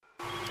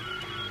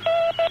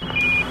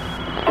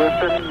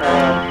Houston,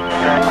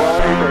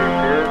 Tranquility Base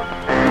here.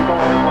 The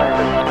Eagle has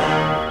landed.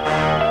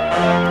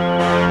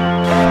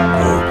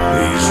 Oh,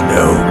 please,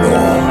 no,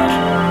 Lord.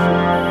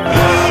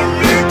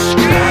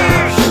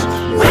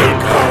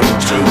 Welcome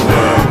to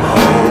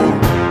Wormhole.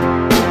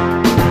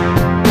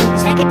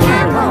 Second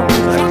time home.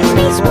 Second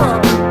space war.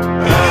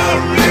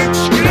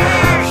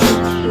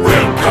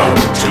 Welcome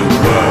to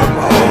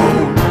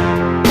Wormhole.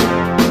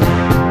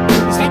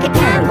 Second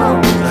time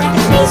home.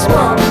 Second space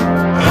war.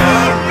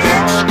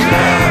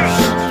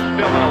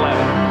 Film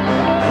 11.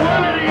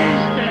 One of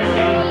these days,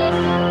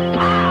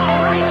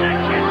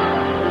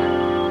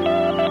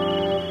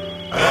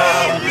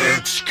 I'll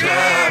raise a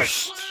kid.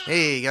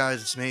 Hey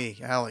guys, it's me,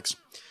 Alex.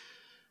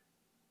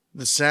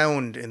 The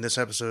sound in this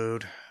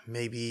episode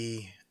may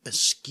be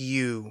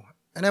askew,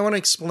 and I want to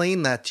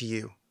explain that to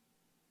you.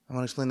 I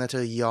want to explain that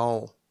to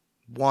y'all.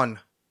 One,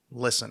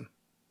 listen.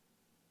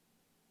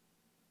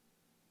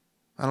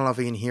 I don't know if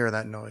you can hear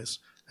that noise.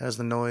 That is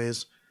the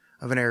noise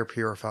of an air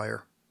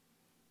purifier,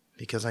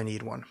 because I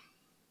need one.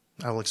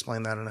 I will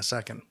explain that in a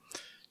second.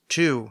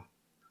 Two,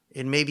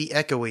 it may be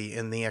echoey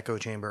in the echo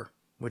chamber,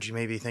 which you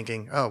may be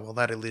thinking, oh, well,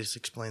 that at least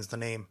explains the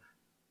name.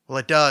 Well,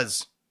 it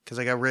does, because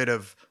I got rid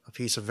of a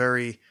piece of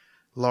very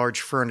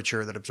large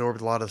furniture that absorbed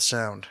a lot of the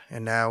sound,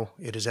 and now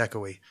it is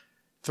echoey.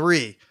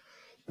 Three.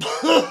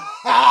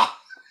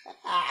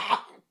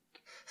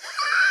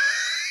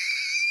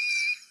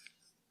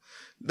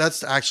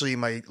 That's actually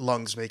my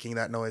lungs making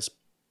that noise.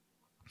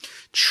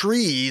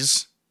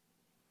 Trees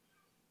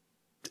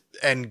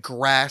and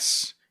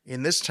grass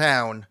in this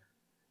town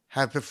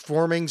have been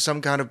forming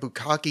some kind of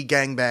bukkake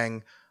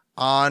gangbang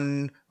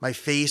on my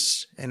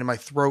face and in my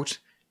throat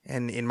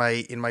and in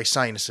my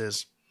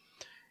sinuses.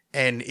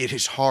 And it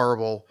is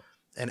horrible,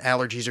 and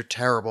allergies are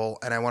terrible,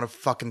 and I want to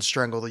fucking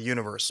strangle the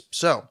universe.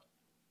 So,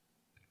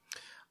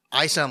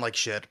 I sound like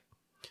shit.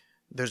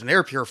 There's an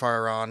air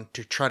purifier on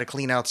to try to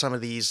clean out some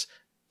of these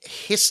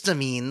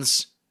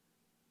histamines.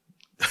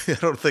 I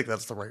don't think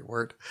that's the right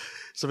word.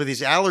 Some of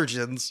these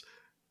allergens.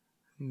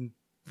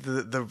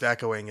 The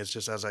echoing is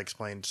just as I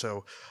explained.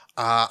 So,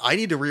 I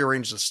need to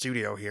rearrange the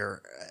studio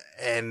here,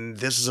 and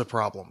this is a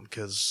problem,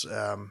 because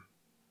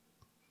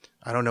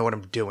I don't know what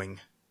I'm doing.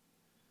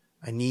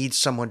 I need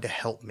someone to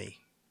help me.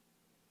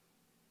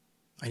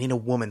 I need a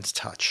woman's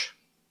touch.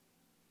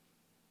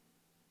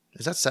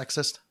 Is that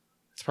sexist?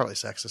 It's probably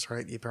sexist,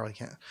 right? You probably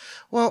can't.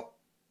 Well,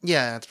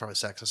 yeah, it's probably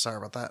sexist. Sorry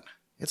about that.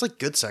 It's like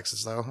good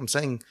sexist, though. I'm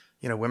saying,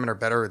 women are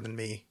better than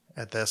me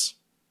at this.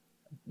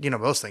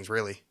 Most things,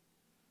 really.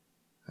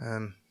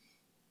 I'm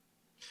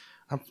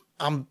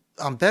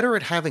better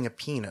at having a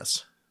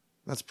penis.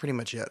 That's pretty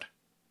much it.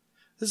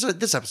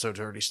 This episode's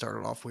already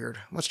started off weird.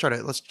 Let's try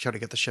to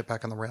get the shit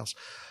back on the rails.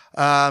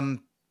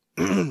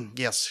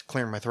 Yes,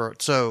 clearing my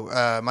throat. So,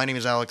 my name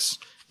is Alex.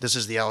 This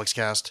is the Alex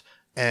Cast,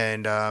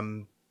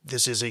 and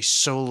this is a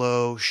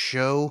solo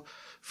show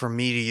from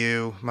me to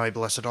you, my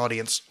blessed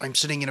audience. I'm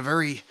sitting in a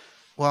very,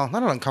 not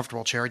an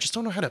uncomfortable chair. I just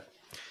don't know how to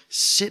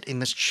sit in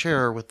this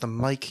chair with the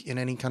mic in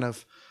any kind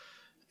of.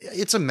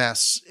 It's a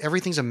mess.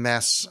 Everything's a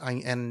mess.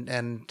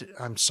 And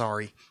I'm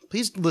sorry.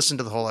 Please listen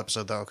to the whole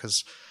episode though,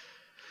 because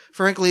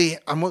frankly,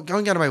 I'm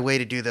going out of my way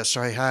to do this.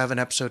 So I have an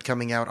episode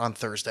coming out on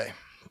Thursday.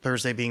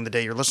 Thursday being the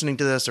day you're listening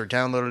to this, or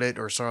downloaded it,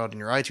 or saw it in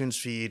your iTunes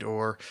feed,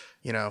 or,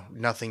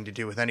 nothing to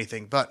do with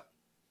anything. But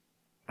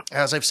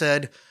as I've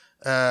said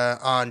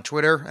on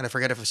Twitter, and I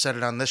forget if I said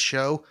it on this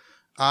show,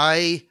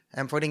 I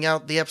am putting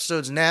out the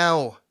episodes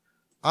now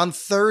on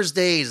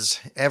Thursdays,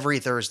 every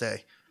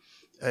Thursday,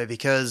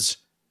 because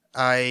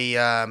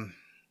I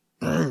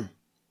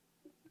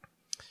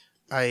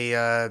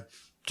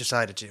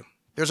decided to.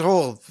 There's a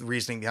whole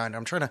reasoning behind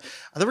it.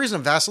 The reason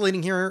I'm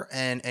vacillating here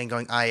and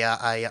going,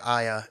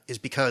 is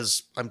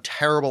because I'm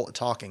terrible at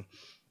talking.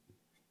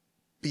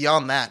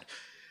 Beyond that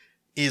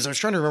is, I was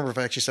trying to remember if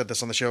I actually said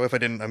this on the show. If I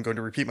didn't, I'm going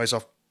to repeat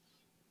myself.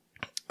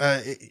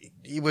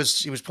 It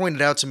was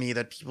pointed out to me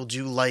that people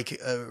do like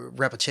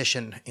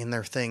repetition in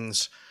their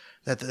things,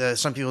 that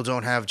some people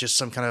don't have just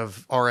some kind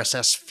of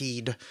RSS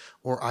feed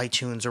or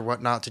iTunes or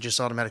whatnot to just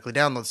automatically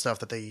download stuff,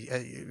 that they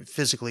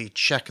physically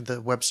check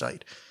the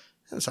website.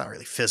 It's not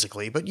really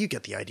physically, but you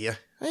get the idea.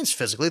 It's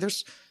physically.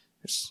 There's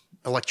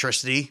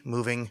electricity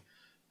moving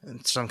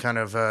in some kind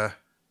of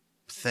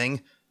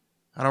thing.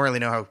 I don't really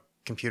know how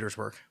computers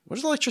work. What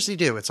does electricity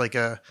do? It's like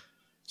a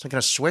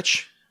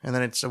switch, and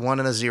then it's a 1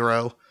 and a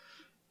 0,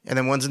 and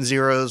then 1s and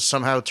 0s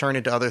somehow turn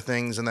into other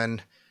things, and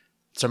then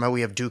somehow we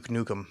have Duke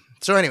Nukem.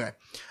 So anyway,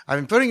 I've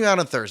been putting it out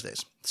on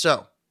Thursdays.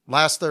 So,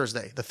 last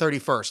Thursday, the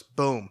 31st,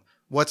 boom.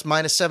 What's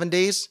minus 7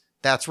 days?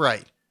 That's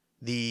right.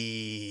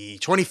 The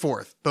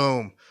 24th,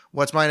 boom.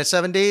 What's minus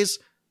 7 days?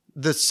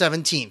 The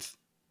 17th,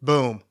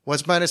 boom.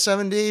 What's minus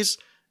 7 days?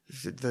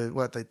 The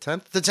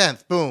 10th? The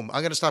 10th, boom.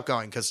 I'm going to stop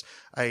going because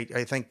I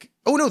think,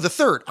 oh no, the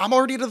 3rd. I'm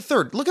already to the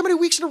 3rd. Look how many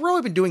weeks in a row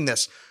I've been doing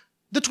this.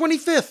 The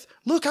 25th.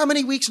 Look how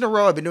many weeks in a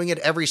row I've been doing it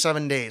every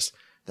 7 days.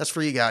 That's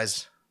for you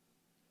guys.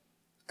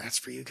 That's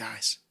for you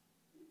guys.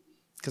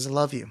 Because I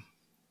love you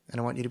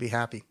and I want you to be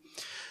happy.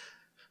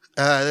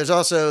 There's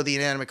also the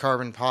Inanimate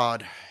Carbon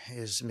Pod,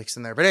 is mixed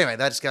in there. But anyway,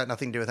 that's got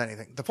nothing to do with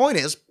anything. The point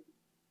is,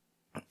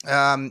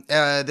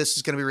 this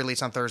is going to be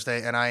released on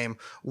Thursday, and I am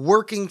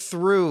working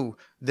through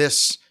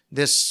this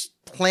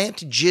plant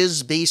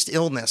jizz based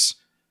illness,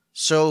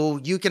 so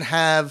you can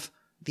have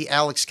the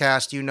Alex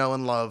Cast you know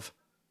and love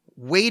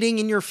waiting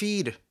in your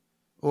feed,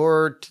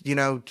 or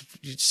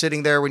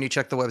sitting there when you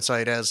check the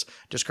website as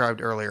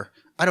described earlier.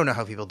 I don't know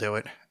how people do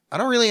it. I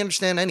don't really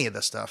understand any of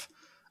this stuff.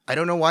 I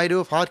don't know why I do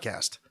a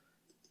podcast.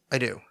 I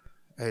do.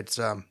 It's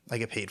I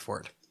get paid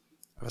for it.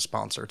 I have a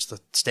sponsor. It's the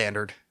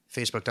Standard.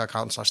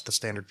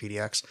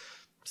 Facebook.com/thestandardpdx.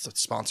 It's a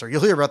sponsor.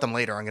 You'll hear about them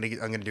later. I'm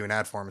gonna do an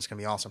ad for them. It's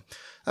gonna be awesome.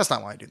 That's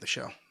not why I do the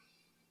show.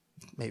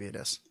 Maybe it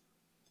is.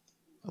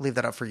 I'll leave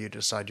that up for you to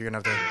decide. You're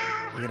gonna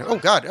have to. Oh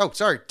God. Oh,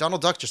 sorry.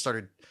 Donald Duck just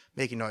started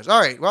making noise. All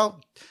right.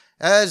 Well,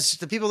 as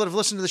the people that have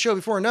listened to the show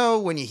before know,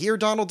 when you hear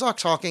Donald Duck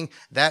talking,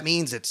 that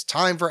means it's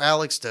time for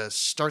Alex to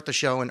start the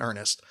show in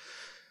earnest.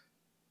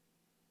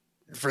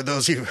 For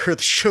those of you who heard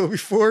the show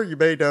before, you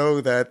may know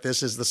that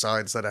this is the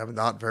signs that I'm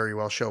not very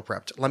well show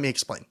prepped. Let me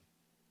explain.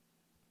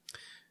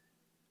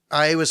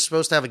 I was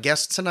supposed to have a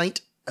guest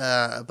tonight,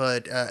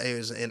 but it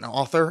was an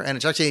author, and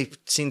it actually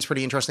seems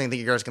pretty interesting. I think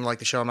you guys are going to like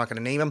the show. I'm not going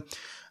to name him.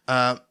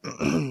 But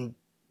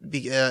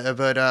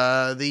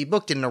the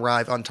book didn't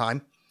arrive on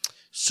time,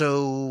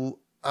 so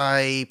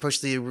I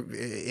pushed the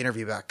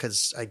interview back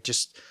because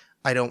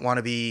I don't want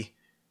to be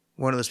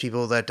one of those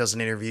people that does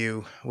an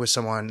interview with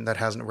someone that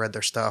hasn't read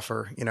their stuff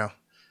or,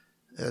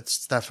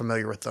 it's that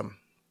familiar with them,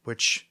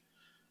 which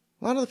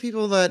a lot of the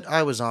people that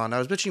I was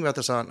bitching about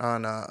this on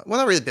well,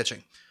 not really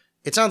bitching.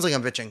 It sounds like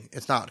I'm bitching.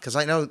 It's not, because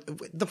I know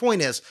the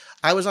point is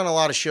I was on a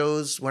lot of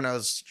shows when I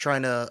was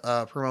trying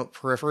to promote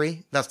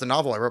Periphery. That's the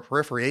novel I wrote,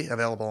 Periphery,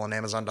 available on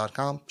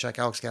Amazon.com. Check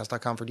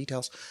alexcast.com for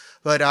details.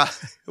 But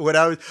when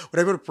I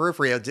wrote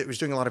Periphery, I was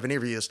doing a lot of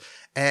interviews,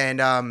 and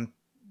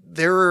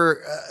there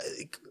were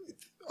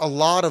a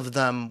lot of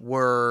them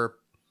were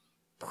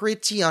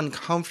pretty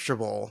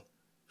uncomfortable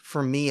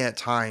for me at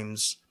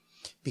times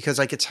because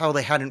I could tell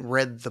they hadn't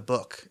read the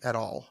book at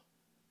all,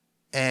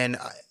 and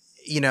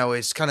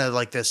it's kind of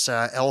like this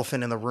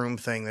elephant in the room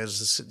thing. There's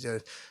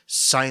this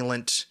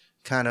silent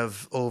kind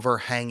of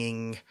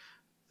overhanging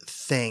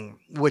thing,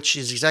 which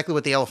is exactly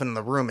what the elephant in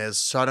the room is.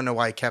 So I don't know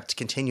why I kept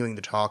continuing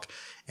to talk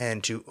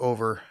and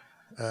to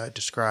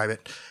describe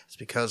it. It's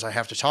because I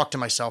have to talk to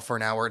myself for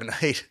an hour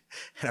tonight,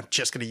 and I'm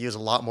just going to use a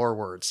lot more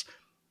words.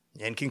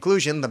 In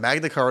conclusion, the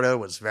Magna Carta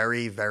was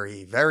very,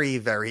 very, very,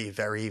 very,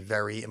 very,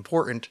 very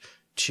important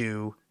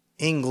to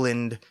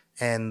England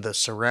and the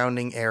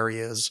surrounding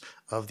areas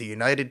of the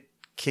United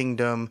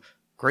Kingdom,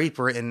 Great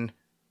Britain,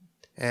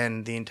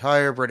 and the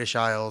entire British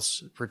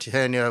Isles,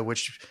 Britannia,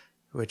 which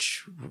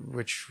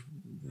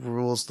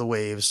rules the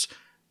waves,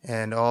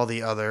 and all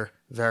the other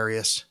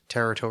various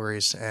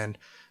territories and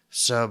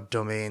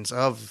subdomains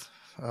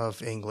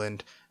of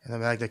England. And the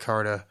Magna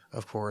Carta,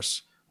 of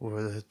course,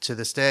 to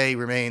this day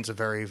remains a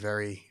very,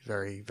 very,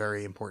 very,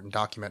 very important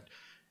document.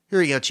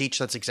 Here you go, Cheech.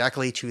 That's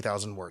exactly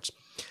 2,000 words.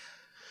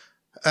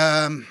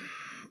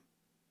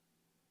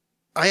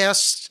 I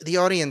asked the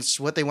audience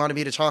what they wanted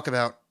me to talk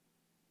about,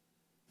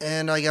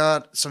 and I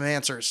got some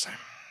answers.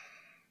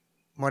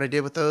 What I did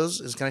with those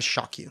is going to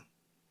shock you.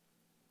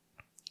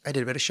 I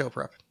did a bit of show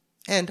prep,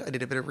 and I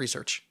did a bit of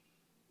research.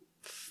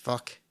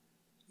 Fuck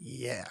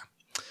yeah.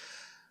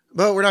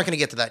 But we're not going to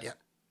get to that yet.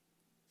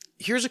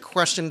 Here's a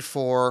question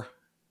for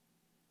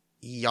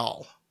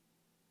y'all.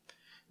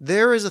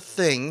 There is a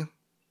thing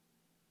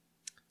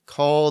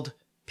called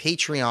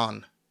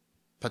Patreon.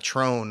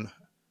 Patreon,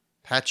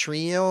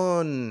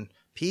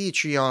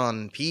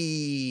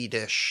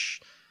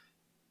 P-dish,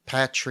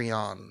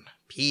 Patreon,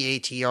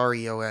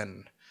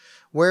 Patreon,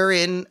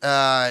 wherein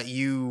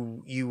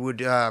you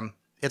would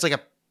it's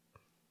like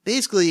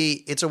basically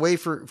it's a way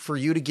for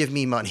you to give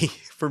me money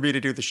for me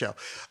to do the show,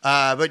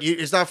 but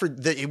it's not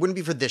it wouldn't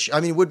be for this. I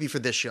mean, it would be for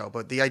this show,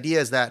 but the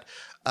idea is that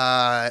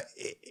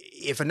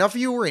if enough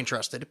of you were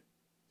interested,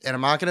 and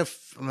I'm not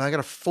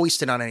gonna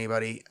foist it on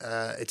anybody.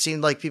 It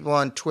seemed like people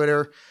on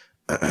Twitter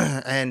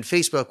and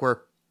Facebook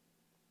were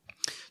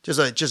just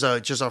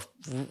a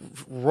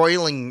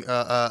roiling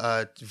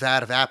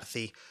vat of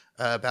apathy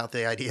about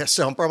the idea.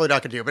 So I'm probably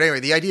not going to do it. But anyway,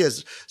 the idea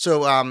is,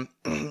 so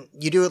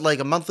you do it like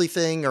a monthly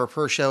thing or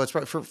per show. It's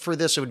probably, for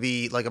this, it would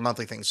be like a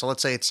monthly thing. So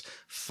let's say it's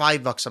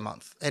 $5 a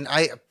month, and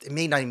it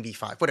may not even be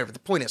 $5, whatever. The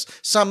point is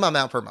some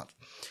amount per month.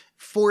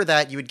 For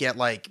that, you would get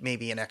like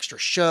maybe an extra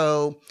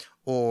show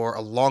or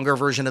a longer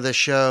version of the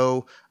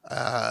show.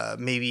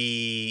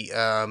 Maybe,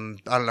 I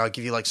don't know,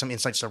 give you like some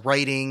insights to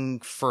writing,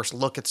 first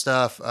look at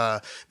stuff.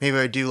 Maybe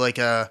I do like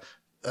a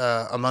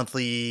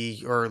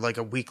monthly or like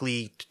a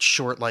weekly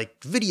short,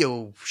 like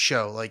video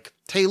show. Like,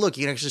 hey, look,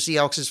 you can actually see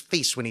Alex's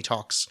face when he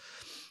talks.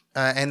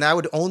 And that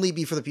would only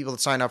be for the people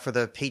that sign up for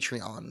the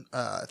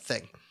Patreon,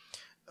 thing.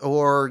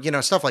 Or,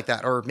 stuff like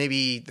that. Or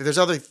maybe there's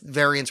other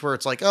variants where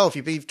it's like, oh, if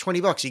you pay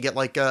 $20, you get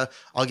like,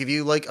 I'll give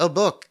you like a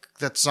book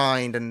that's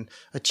signed and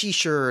a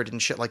T-shirt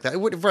and shit like that.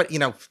 It would,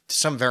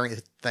 some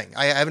variant thing.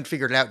 I haven't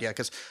figured it out yet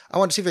because I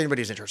want to see if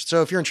anybody's interested.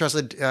 So if you're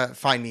interested,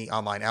 find me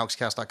online,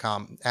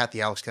 alexcast.com, at the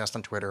AlexCast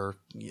on Twitter,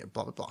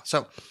 blah, blah, blah.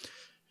 So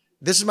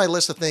this is my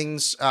list of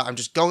things. I'm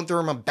just going through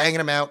them. I'm banging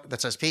them out.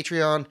 That says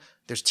Patreon.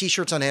 There's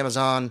T-shirts on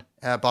Amazon,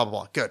 blah, blah,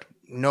 blah. Good.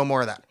 No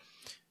more of that.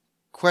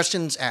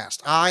 Questions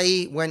asked.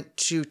 I went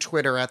to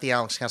Twitter at the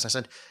AlexCast. I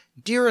said,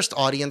 "Dearest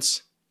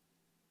audience,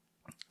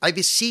 I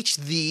beseech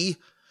thee,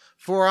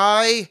 for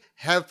I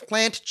have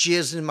plant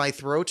jizz in my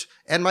throat,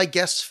 and my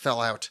guests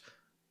fell out.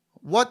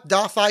 What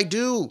doth I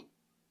do?"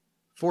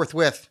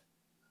 Forthwith,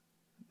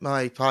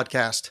 my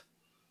podcast.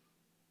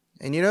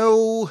 And you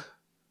know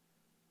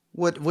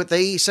what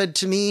they said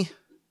to me?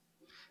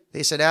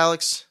 They said,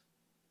 "Alex,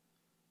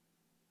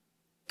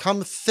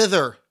 come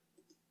thither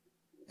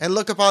and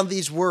look upon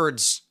these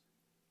words.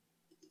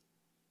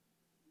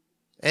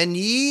 And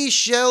ye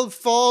shall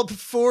fall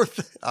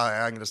forth."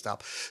 I'm going to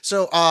stop.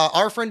 So,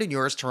 our friend and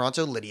yours,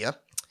 Toronto Lydia,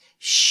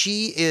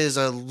 she is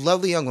a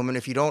lovely young woman.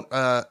 If you don't,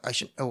 I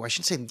shouldn't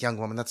say young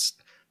woman.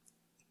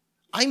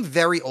 I'm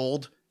very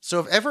old. So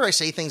if ever I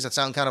say things that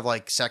sound kind of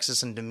like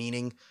sexist and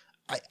demeaning,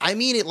 I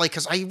mean it like,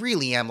 cause I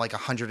really am like a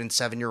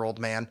 107-year-old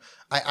man.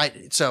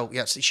 So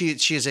yes, she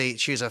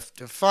is a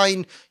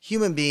fine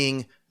human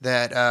being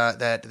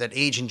that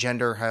age and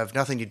gender have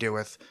nothing to do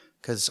with,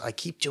 cause I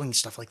keep doing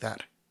stuff like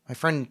that. My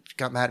friend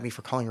got mad at me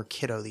for calling her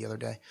kiddo the other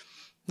day.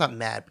 Not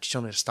mad, but she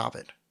told me to stop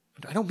it.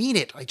 But I don't mean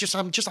it. I'm just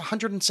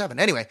 107.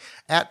 Anyway,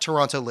 at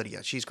Toronto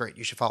Lydia. She's great.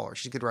 You should follow her.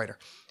 She's a good writer.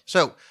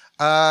 So,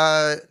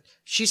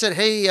 she said,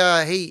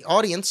 hey,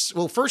 audience.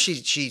 Well, first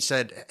she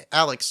said,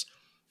 "Alex,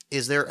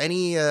 is there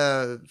any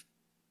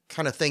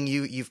kind of thing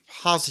you've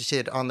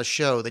posited on the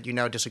show that you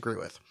now disagree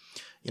with?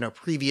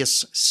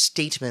 Previous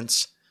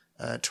statements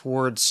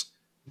towards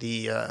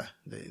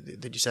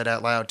that you said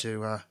out loud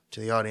to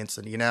the audience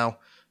that you now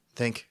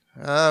think,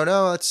 oh,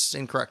 no, that's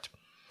incorrect."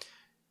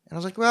 And I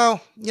was like,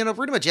 well,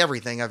 pretty much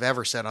everything I've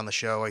ever said on the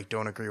show I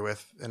don't agree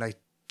with, and I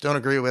don't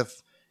agree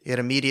with it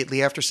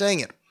immediately after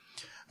saying it.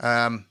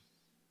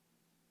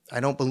 I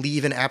don't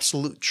believe in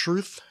absolute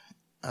truth.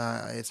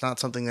 It's not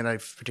something that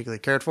I've particularly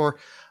cared for.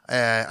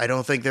 I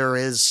don't think there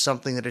is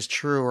something that is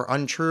true or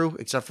untrue,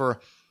 except for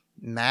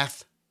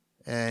math,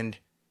 and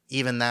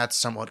even that's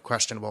somewhat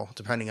questionable,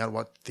 depending on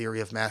what theory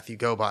of math you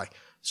go by.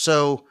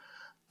 So,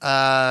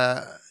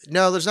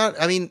 no, there's not.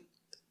 I mean,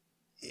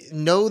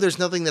 no, there's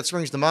nothing that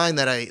springs to mind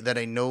that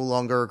I no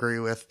longer agree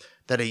with,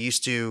 that I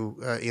used to,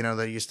 that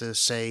I used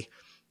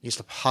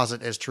to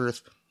posit as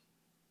truth.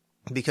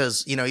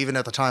 Because, even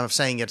at the time of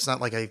saying it, it's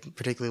not like I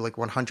particularly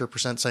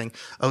 100% saying,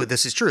 oh,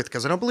 this is truth,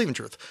 because I don't believe in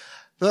truth.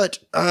 But,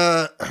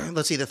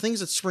 let's see, the things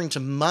that spring to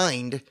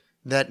mind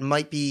that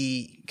might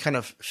be kind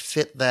of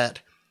fit that,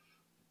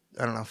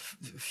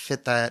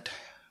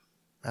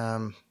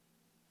 that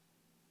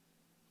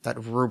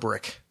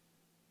rubric.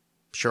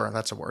 Sure,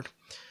 that's a word.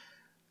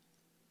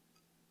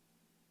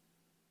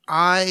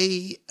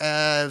 I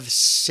have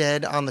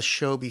said on the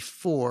show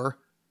before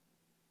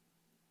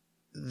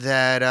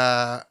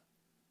that,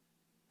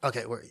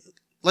 okay,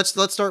 let's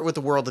start with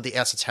the world of the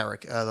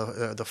esoteric,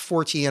 the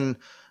Fortean,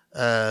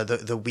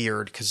 the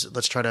weird, because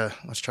let's try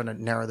to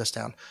narrow this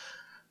down.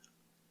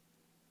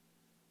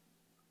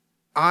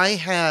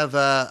 I've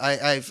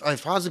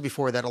posited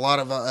before that a lot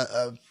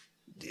of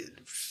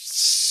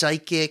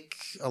psychic,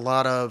 a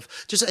lot of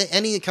just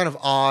any kind of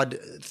odd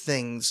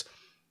things,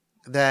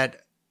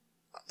 that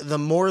the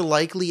more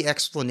likely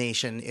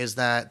explanation is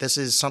that this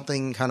is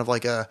something kind of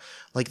like the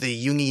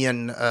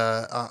Jungian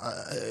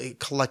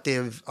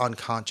collective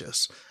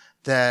unconscious.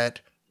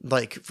 That,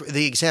 like,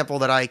 the example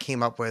that I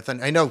came up with,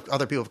 and I know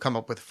other people have come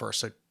up with first,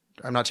 so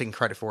I'm not taking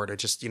credit for it. It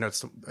just,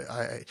 it's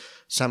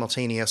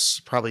simultaneous,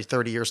 probably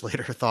 30 years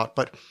later thought,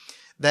 but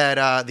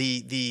that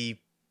the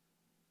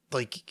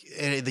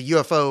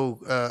UFO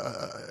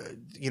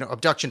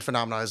abduction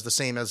phenomena is the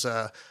same as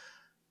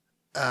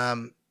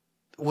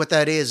what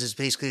that is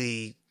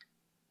basically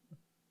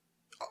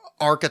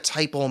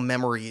archetypal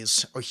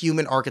memories, or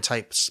human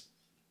archetypes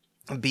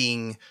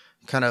being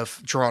kind of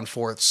drawn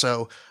forth.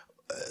 So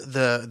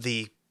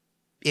the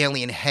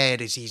alien head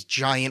is these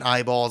giant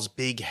eyeballs,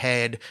 big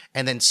head,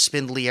 and then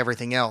spindly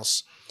everything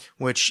else,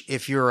 which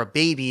if you're a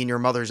baby in your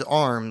mother's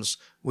arms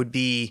would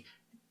be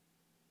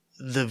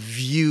the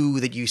view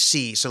that you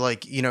see. So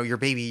your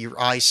baby, your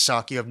eyes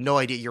suck. You have no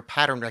idea. Your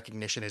pattern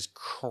recognition is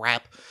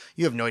crap.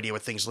 You have no idea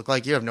what things look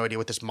like. You have no idea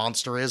what this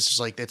monster is.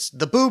 It's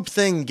the boob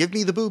thing. Give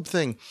me the boob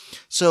thing.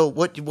 So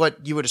what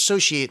you would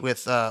associate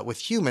with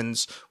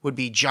humans would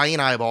be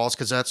giant eyeballs,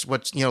 because that's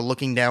what's,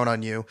 looking down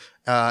on you.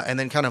 And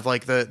then kind of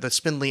like the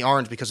spindly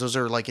arms, because those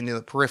are like in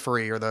the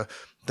periphery, or the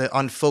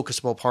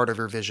unfocusable part of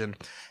your vision.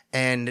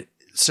 And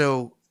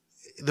so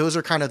those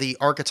are kind of the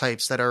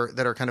archetypes that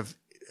are kind of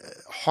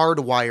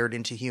hardwired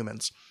into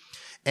humans.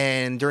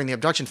 And during the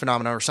abduction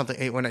phenomena, or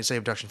something, when I say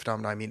abduction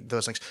phenomena, I mean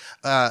those things,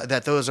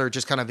 that those are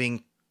just kind of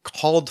being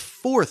called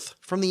forth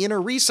from the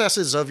inner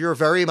recesses of your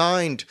very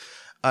mind.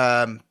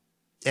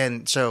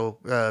 And so,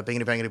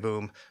 bangity bangity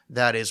boom,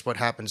 that is what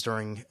happens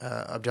during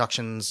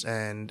abductions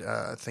and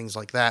things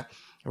like that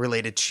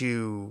related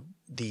to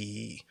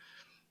the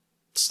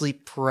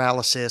sleep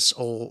paralysis,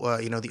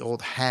 the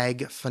old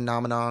hag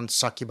phenomenon,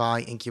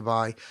 succubi,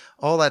 incubi,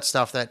 all that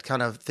stuff, that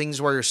kind of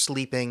things where you're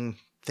sleeping,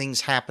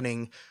 things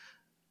happening.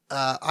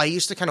 I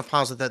used to kind of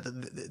posit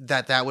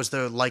that was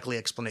the likely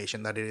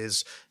explanation, that it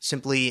is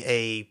simply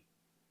a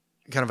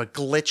kind of a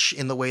glitch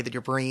in the way that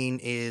your brain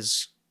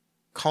is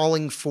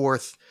calling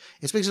forth.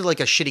 It's basically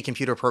like a shitty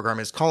computer program.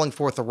 It's calling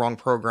forth the wrong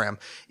program.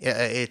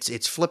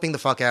 It's flipping the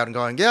fuck out and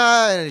going,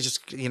 yeah, and it's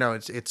just,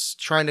 it's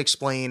trying to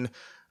explain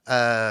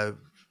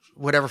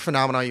whatever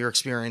phenomena you're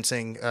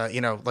experiencing,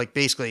 like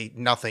basically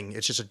nothing.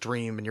 It's just a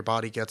dream and your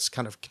body gets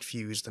kind of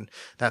confused and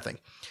that thing.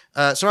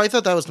 So I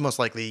thought that was the most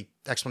likely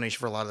explanation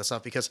for a lot of this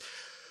stuff, because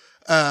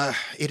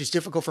it is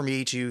difficult for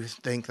me to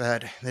think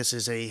that this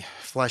is a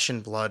flesh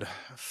and blood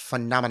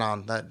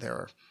phenomenon, that there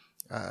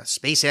are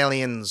space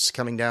aliens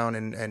coming down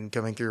and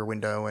coming through your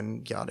window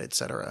and yada,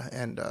 etc.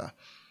 And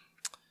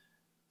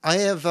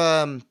I've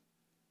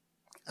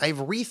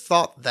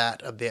rethought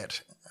that a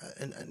bit.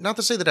 Not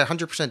to say that I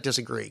 100%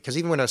 disagree, because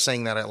even when I was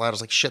saying that out loud, I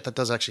was like, shit, that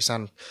does actually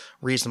sound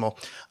reasonable.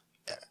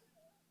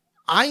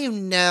 I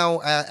am now,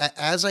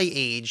 as I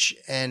age,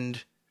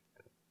 and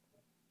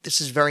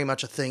this is very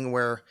much a thing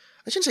where,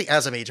 I shouldn't say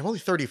as I'm age, I'm only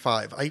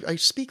 35. I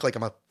speak like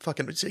I'm a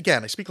fucking,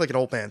 again, I speak like an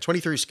old man,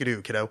 23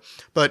 skidoo, kiddo.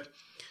 But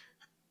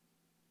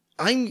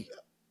I'm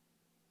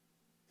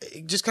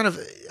just kind of,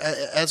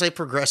 as I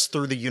progress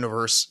through the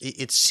universe,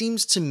 it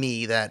seems to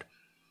me that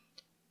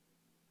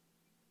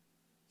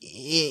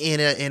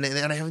and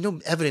I have no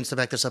evidence to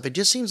back this up, it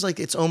just seems like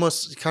it's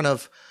almost kind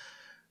of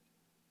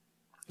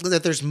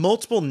that there's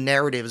multiple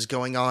narratives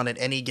going on at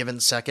any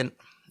given second,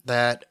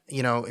 that, if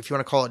you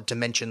want to call it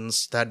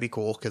dimensions, that'd be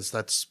cool, because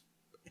that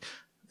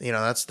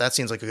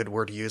seems like a good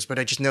word to use, but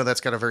I just know that's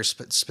got a very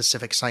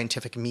specific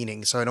scientific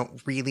meaning, so I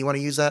don't really want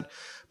to use that.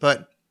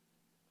 But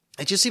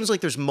it just seems like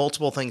there's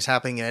multiple things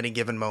happening at any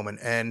given moment,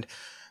 and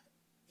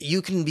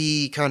you can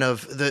be kind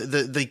of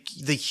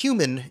the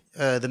human,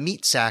 the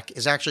meat sack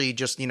is actually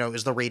just,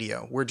 is the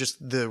radio. We're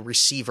just the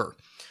receiver.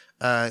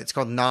 It's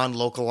called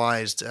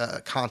non-localized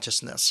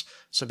consciousness.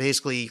 So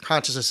basically,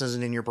 consciousness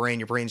isn't in your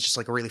brain. Your brain's just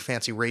like a really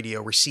fancy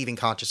radio receiving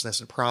consciousness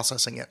and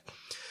processing it.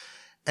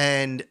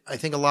 And I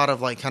think a lot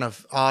of like kind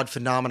of odd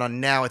phenomenon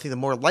now, I think the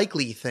more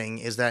likely thing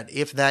is that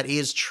if that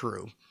is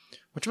true,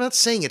 which I'm not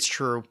saying it's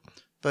true,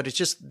 but it's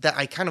just that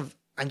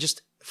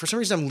for some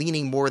reason I'm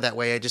leaning more that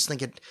way. I just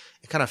think it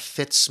kind of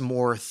fits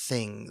more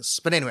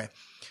things. But anyway,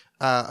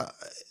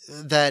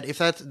 that if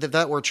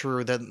that were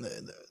true, then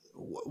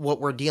what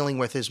we're dealing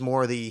with is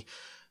more the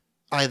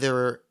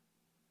either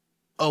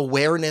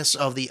awareness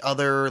of the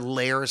other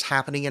layers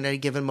happening at any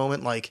given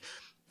moment, like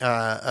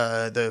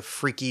the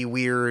freaky,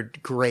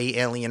 weird, gray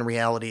alien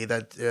reality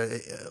that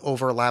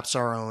overlaps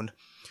our own,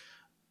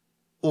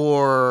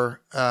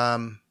 or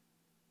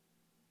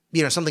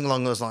something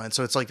along those lines.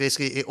 So it's like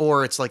basically,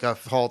 or it's like a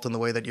fault in the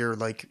way that you're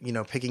like,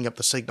 picking up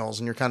the signals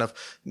and you're kind of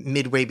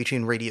midway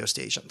between radio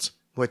stations,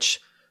 which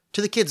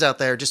to the kids out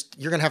there, just,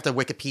 you're going to have to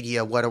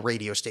Wikipedia what a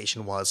radio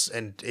station was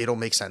and it'll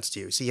make sense to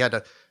you.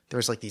 So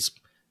there's like these,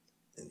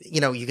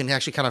 you can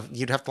actually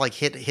you'd have to like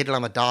hit it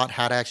on the dot,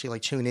 how to actually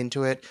like tune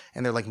into it.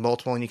 And they're like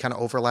multiple and you kind of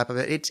overlap a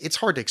bit. It's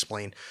hard to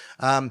explain.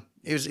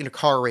 It was in a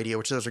car radio,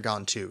 which those are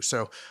gone too.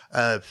 So,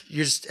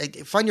 you just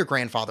find your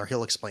grandfather,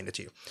 he'll explain it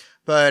to you.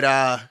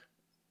 But,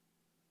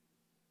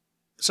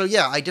 so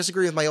yeah, I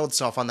disagree with my old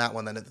self on that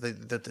one.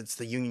 That it's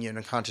the union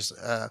and conscious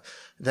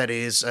that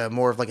is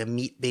more of like a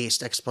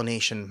meat-based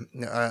explanation.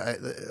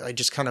 I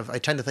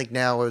tend to think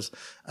now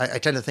I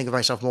tend to think of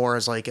myself more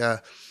as like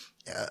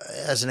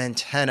as an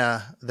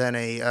antenna than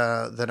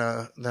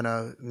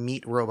a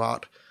meat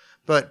robot.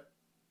 But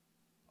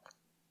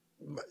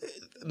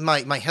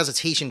my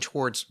hesitation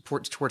towards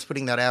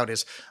putting that out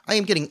is I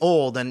am getting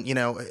old, and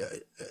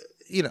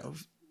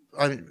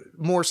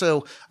more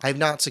so, I have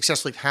not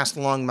successfully passed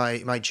along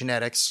my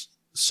genetics.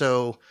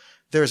 So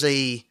there's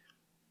a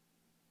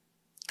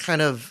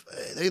kind of,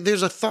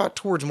 there's a thought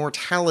towards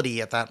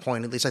mortality at that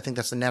point. At least I think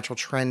that's the natural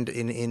trend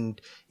in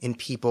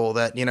people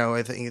that,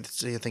 I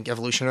think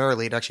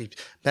evolutionarily it actually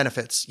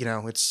benefits,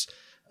 it's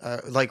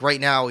like right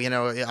now,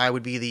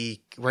 I'd be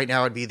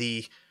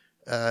the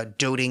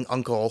doting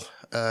uncle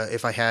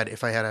if I had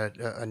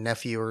a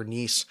nephew or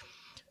niece,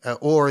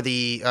 or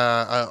the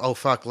oh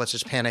fuck, let's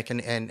just panic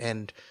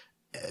and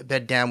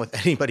bed down with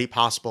anybody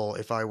possible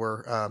if I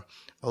were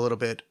a little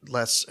bit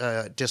less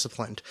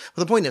disciplined.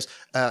 But the point is,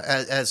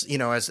 as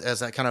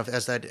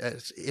that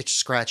itch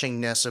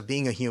scratchingness of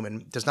being a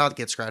human does not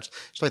get scratched.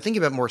 So I think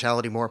about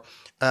mortality more.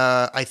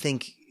 I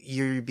think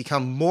you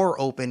become more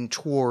open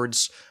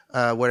towards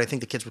what I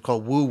think the kids would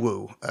call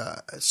woo-woo.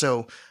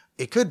 So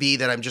it could be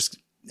that I'm just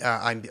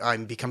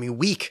I'm becoming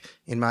weak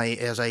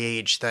as I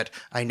age, that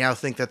I now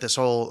think that this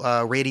whole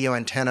radio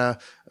antenna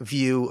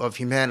view of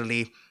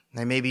humanity,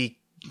 I may be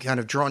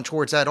kind of drawn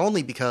towards that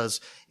only because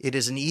it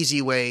is an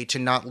easy way to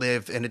not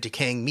live in a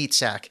decaying meat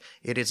sack.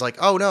 It is like,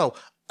 oh no,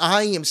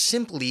 I am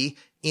simply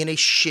in a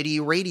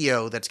shitty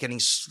radio that's getting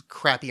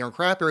crappier and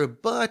crappier,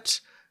 but,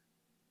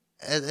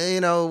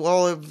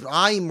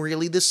 I'm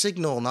really the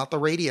signal, not the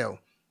radio.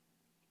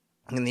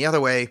 And the other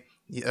way,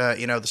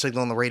 the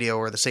signal and the radio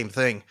are the same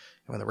thing.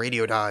 When the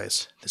radio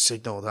dies, the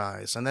signal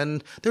dies. And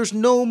then there's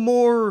no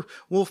more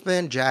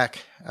Wolfman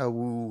Jack.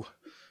 Awoo.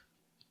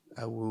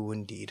 Awoo,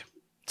 indeed.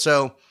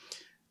 So,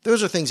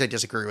 those are things I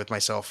disagree with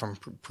myself from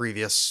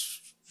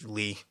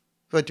previously.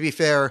 But to be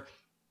fair,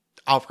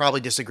 I'll probably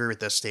disagree with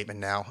this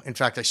statement now. In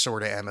fact, I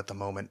sort of am at the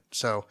moment.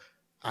 So,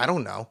 I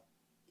don't know.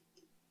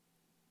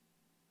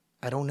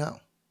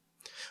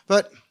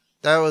 But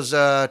that was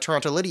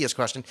Toronto Lydia's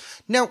question.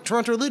 Now,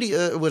 Toronto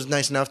Lydia was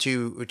nice enough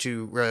to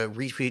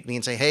retweet me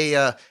and say,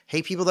 hey,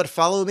 people that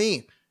follow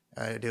me,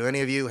 do any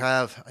of you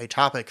have a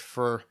topic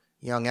for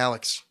young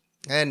Alex?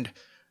 And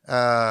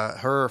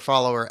her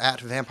follower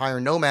at Vampire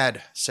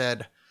Nomad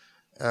said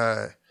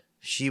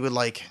she would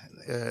like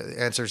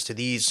answers to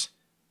these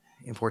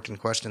important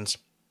questions.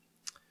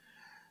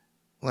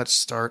 Let's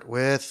start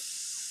with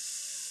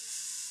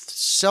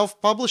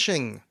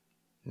self-publishing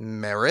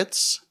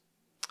merits.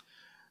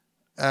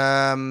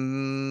 Well,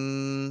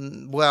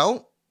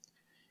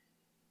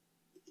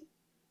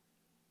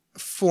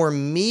 for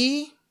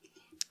me,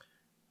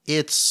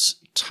 it's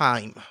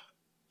time.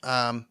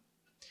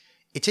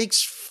 It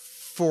takes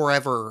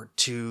forever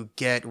to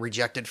get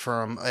rejected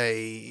from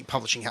a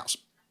publishing house.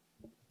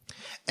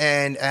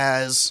 And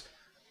as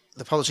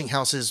the publishing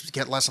houses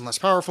get less and less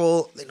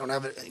powerful, they don't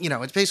have it,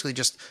 it's basically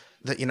just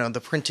the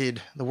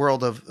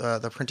world of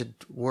the printed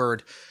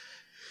word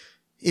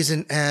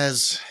isn't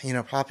as,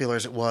 popular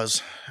as it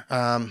was.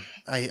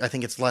 I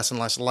think it's less and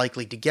less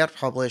likely to get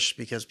published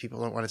because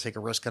people don't want to take a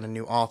risk on a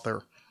new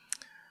author.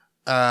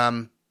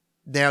 Now,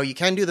 you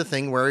can do the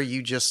thing where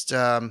you just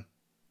you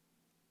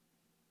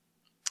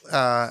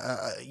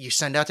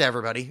send out to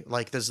everybody.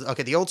 Like this.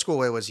 Okay, the old school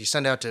way was you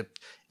send out to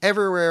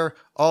everywhere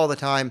all the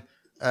time.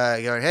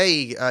 You go,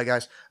 hey,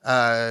 guys,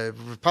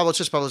 publish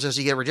this.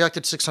 You get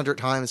rejected 600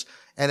 times,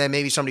 and then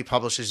maybe somebody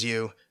publishes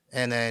you,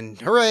 and then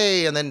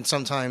hooray, and then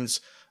sometimes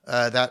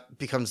that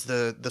becomes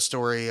the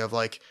story of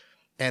like,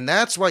 and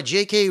that's why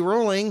J.K.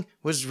 Rowling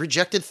was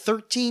rejected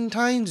 13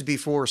 times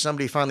before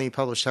somebody finally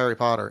published Harry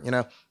Potter,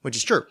 which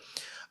is true.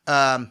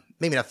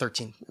 Maybe not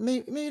 13.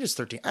 Maybe it is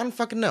 13. I don't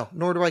fucking know.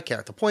 Nor do I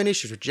care. The point is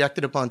she's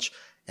rejected a bunch,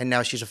 and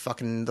now she's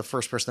the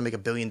first person to make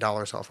 $1 billion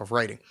off of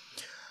writing.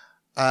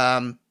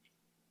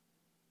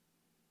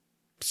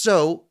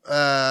 So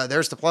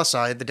there's the plus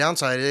side. The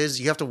downside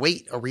is you have to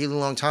wait a really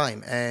long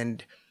time,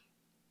 and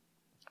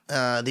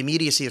the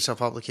immediacy of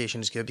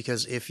self-publication is good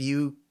because if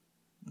you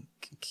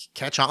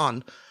catch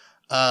on,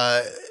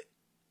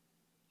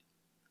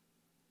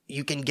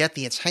 you can get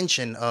the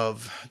attention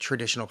of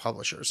traditional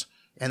publishers.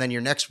 And then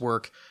your next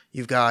work,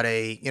 you've got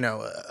a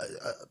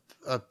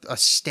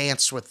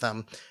stance with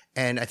them.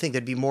 And I think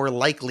they'd be more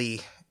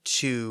likely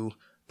to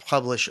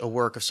publish a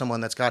work of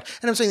someone that's got,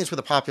 and I'm saying this with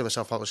a popular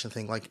self-publishing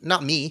thing, like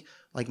not me,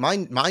 like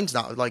mine's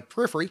not, like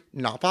Periphery,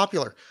 not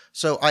popular.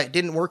 So it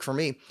didn't work for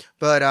me.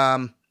 But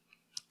I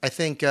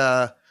think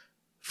for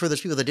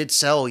those people that did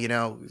sell,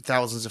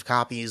 thousands of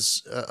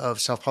copies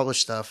of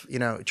self-published stuff,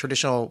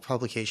 traditional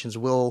publications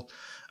will,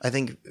 I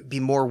think,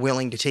 be more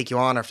willing to take you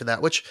on after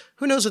that, which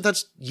who knows if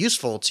that's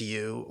useful to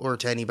you or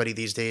to anybody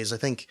these days. I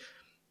think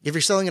if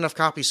you're selling enough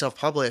copies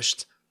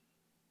self-published,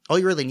 all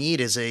you really need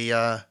is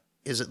a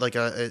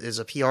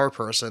PR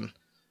person,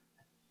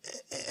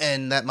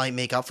 and that might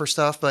make up for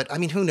stuff. But I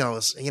mean, who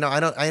knows?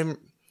 I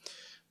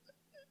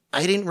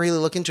didn't really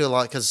look into it a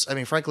lot because, I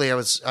mean, frankly,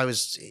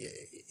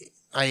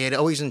 I had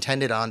always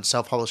intended on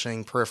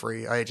self-publishing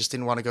Periphery. I just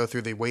didn't want to go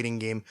through the waiting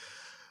game.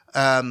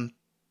 I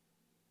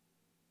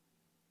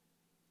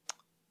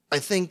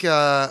think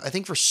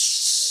for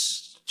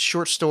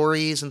short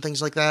stories and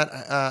things like that,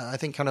 I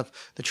think kind of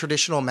the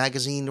traditional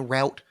magazine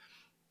route,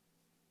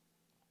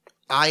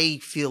 I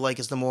feel like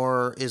is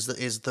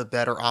the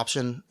better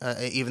option.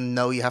 Even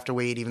though you have to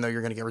wait, even though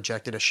you're going to get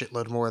rejected a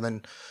shitload more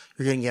than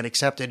you're going to get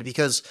accepted,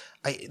 because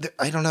I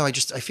don't know. I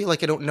feel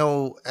like I don't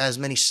know as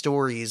many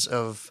stories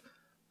of,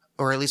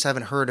 or at least I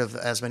haven't heard of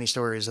as many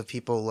stories of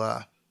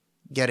people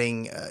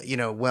getting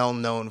well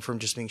known from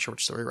just being a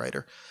short story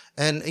writer.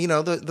 And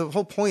the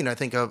whole point, I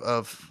think,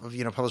 of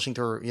publishing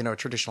through a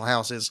traditional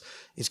house is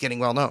getting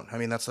well known. I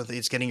mean,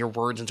 it's getting your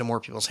words into more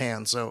people's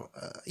hands. So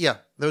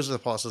those are the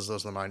pluses,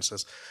 those are the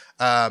minuses.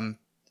 I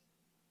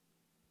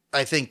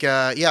think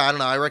I don't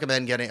know. I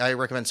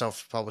recommend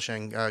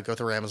self-publishing. Go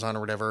through Amazon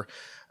or whatever,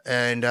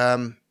 and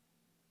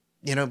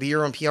be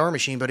your own PR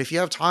machine. But if you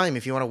have time,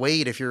 if you want to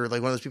wait, if you're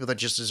like one of those people that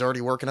just is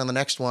already working on the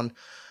next one,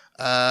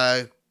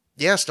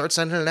 start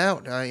sending it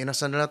out.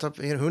 Send it out to,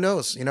 who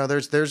knows?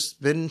 There's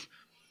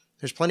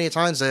plenty of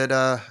times that,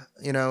 a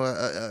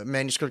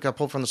manuscript got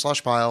pulled from the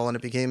slush pile and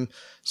it became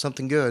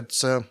something good.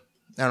 So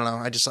I don't know.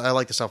 I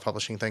like the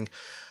self-publishing thing,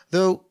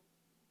 though.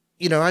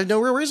 I had no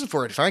real reason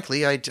for it.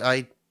 Frankly, I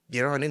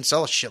didn't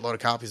sell a shitload of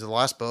copies of the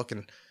last book,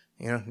 and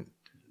I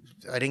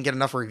didn't get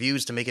enough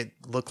reviews to make it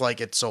look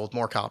like it sold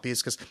more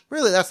copies. Because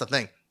really, that's the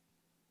thing.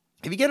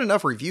 If you get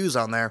enough reviews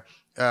on there,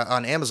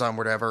 on Amazon,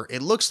 whatever,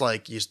 it looks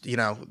like you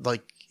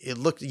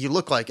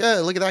look like,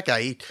 oh, look at that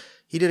guy.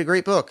 He did a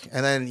great book.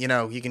 And then,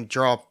 you can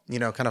draw,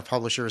 kind of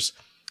publishers'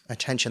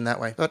 attention that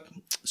way. But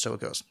so it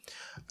goes.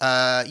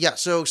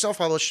 So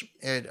self-publish,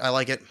 I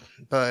like it.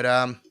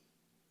 But,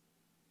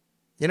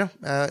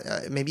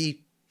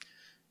 maybe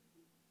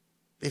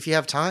if you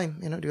have time,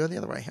 do it the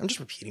other way. I'm just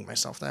repeating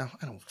myself now.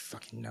 I don't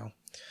fucking know.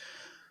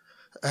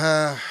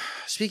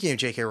 Speaking of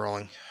J.K.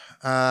 Rowling,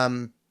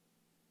 I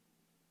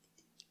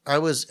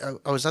was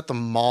at the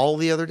mall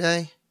the other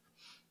day.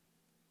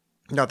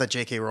 Not that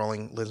J.K.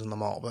 Rowling lives in the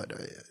mall, but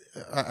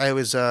I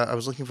was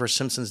looking for a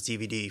Simpsons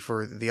DVD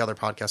for the other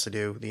podcast I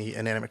do, the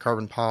Inanimate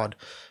Carbon Pod.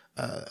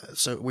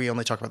 So we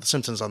only talk about the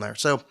Simpsons on there.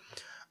 So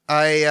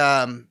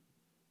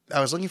I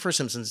was looking for a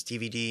Simpsons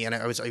DVD, and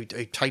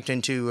I typed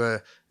into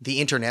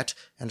the internet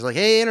and was like,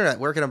 "Hey, internet,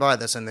 where can I buy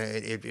this?" And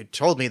it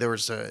told me there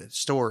was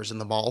stores in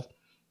the mall,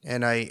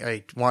 and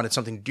I wanted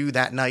something to do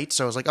that night,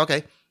 so I was like,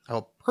 "Okay,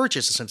 I'll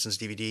purchase a Simpsons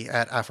DVD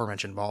at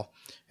aforementioned mall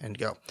and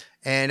go."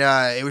 And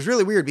it was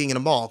really weird being in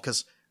a mall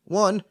because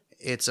one,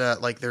 it's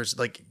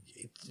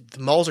the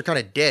malls are kind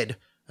of dead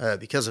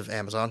because of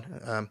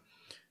Amazon.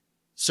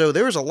 So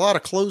there was a lot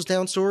of closed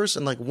down stores,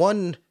 and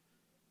one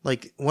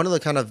of the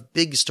kind of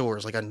big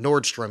stores, like a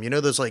Nordstrom,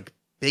 those like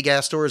big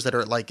ass stores that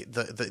are like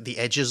the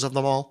edges of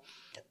the mall,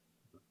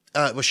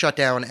 was shut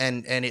down,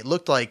 and it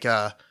looked like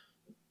there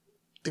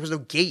was no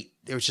gate.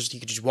 It was just, you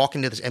could just walk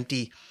into this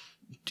empty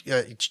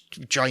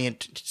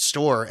giant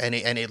store, and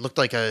it looked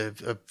like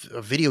a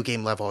video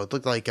game level. It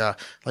looked like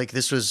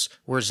this was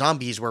where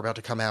zombies were about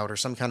to come out, or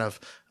some kind of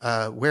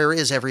where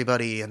is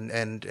everybody,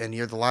 and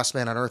you're the last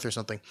man on earth or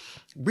something.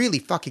 Really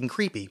fucking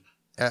creepy.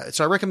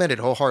 So I recommend it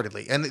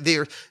wholeheartily. And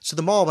so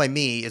the mall by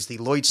me is the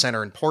Lloyd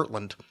Center in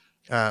Portland,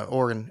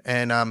 Oregon,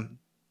 and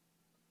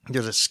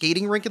there's a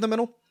skating rink in the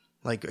middle,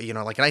 like an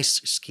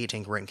ice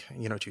skating rink,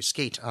 to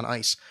skate on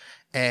ice,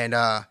 and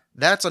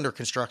that's under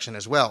construction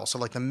as well. So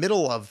like the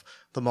middle of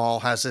the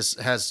mall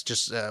has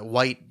just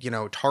white,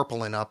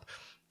 tarpaulin up,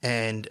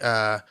 and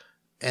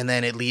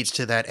then it leads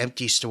to that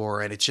empty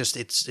store, and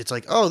it's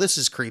like, oh, this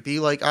is creepy.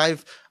 Like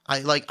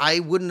I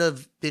wouldn't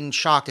have been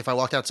shocked if I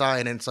walked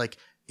outside and it's like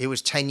it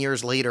was 10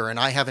 years later and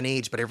I haven't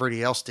aged, but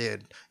everybody else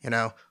did,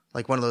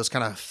 like one of those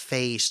kind of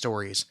Fae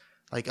stories.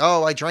 Like,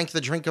 oh, I drank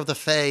the drink of the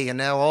Fae, and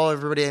now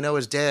everybody I know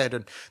is dead.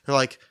 And they're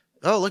like,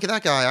 oh, look at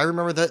that guy. I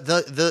remember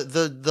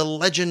the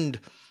legend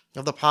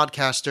of the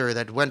podcaster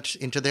that went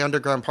into the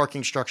underground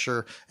parking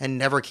structure and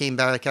never came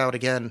back out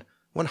again.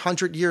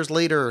 100 years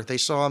later, they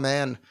saw a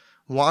man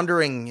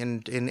wandering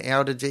in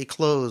out-of-date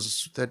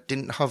clothes that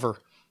didn't hover,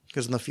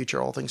 because in the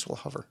future, all things will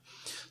hover.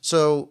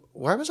 So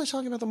why was I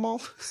talking about the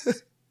mall?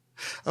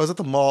 I was at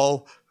the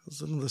mall. I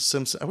was in The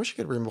Simpsons. I wish I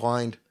could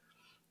rewind.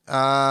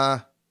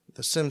 The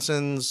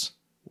Simpsons.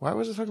 Why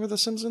was I talking about The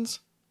Simpsons?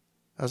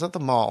 I was at the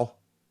mall.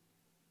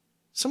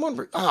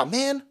 Oh,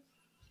 man.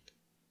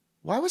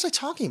 Why was I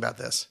talking about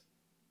this?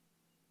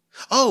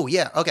 Oh,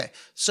 yeah. Okay.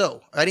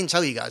 So I didn't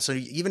tell you guys. So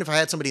even if I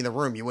had somebody in the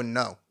room, you wouldn't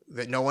know.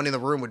 That no one in the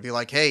room would be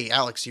like, hey,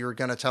 Alex, you're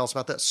going to tell us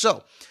about this.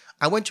 So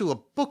I went to a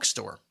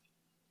bookstore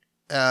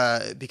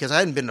because I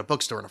hadn't been in a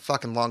bookstore in a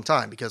fucking long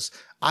time, because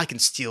I can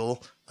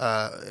steal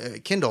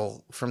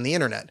Kindle from the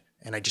internet,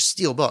 and I just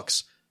steal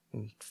books.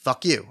 And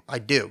fuck you. I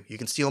do. You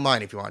can steal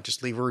mine if you want.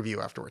 Just leave a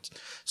review afterwards.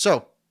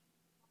 So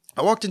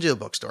I walked into a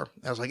bookstore.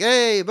 I was like,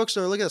 hey,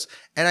 bookstore, look at this.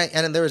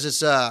 And there was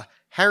this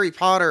Harry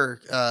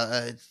Potter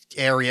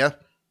area,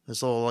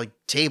 this little like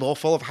table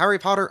full of Harry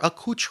Potter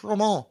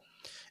accoutrements.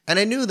 And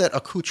I knew that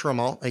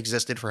accoutrement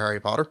existed for Harry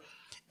Potter,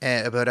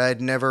 but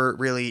I'd never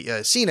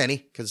really seen any,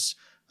 because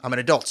I'm an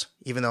adult,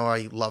 even though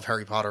I love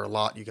Harry Potter a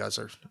lot. You guys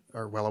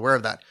are well aware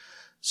of that.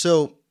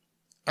 So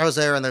I was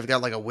there, and they've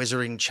got like a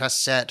wizarding chess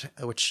set,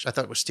 which I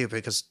thought was stupid,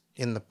 because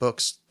in the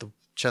books, the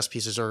chess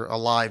pieces are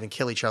alive and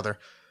kill each other.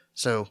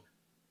 So,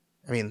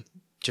 I mean,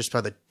 just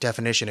by the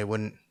definition, it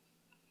wouldn't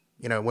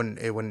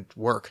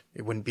work.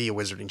 It wouldn't be a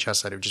wizarding chess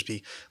set. It would just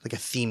be like a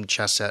themed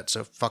chess set.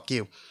 So fuck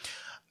you.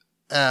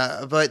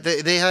 But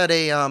they had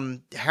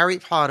a Harry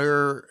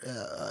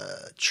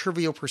Potter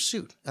Trivial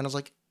Pursuit, and I was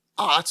like,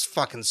 oh, that's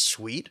fucking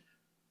sweet.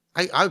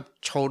 I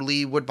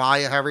totally would buy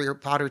a Harry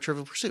Potter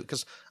Trivial Pursuit,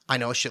 because I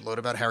know a shitload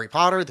about Harry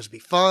Potter. This would be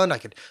fun. I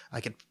could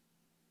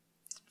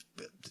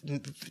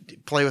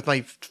play with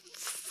my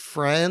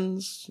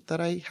friends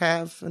that I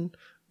have and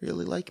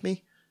really like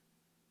me.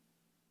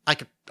 I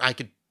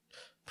could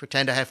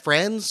pretend I have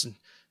friends and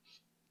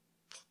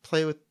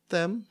play with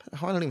them. I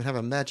don't even have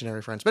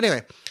imaginary friends. But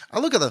anyway, I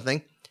look at the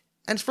thing,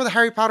 and it's for the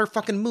Harry Potter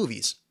fucking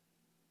movies,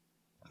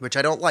 which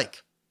I don't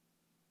like.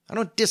 I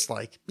don't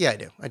dislike. Yeah, I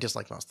do. I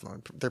dislike most of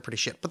them. They're pretty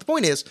shit. But the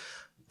point is,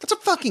 that's a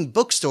fucking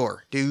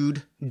bookstore,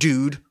 dude.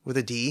 Dude with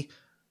a D.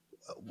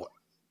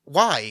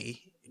 Why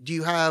do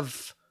you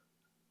have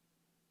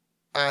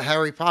a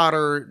Harry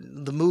Potter,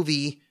 the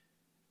movie,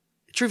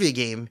 trivia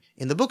game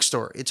in the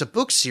bookstore? It's a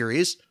book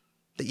series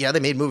that, yeah, they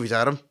made movies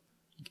out of,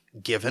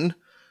 given,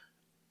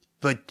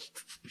 but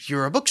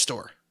you're a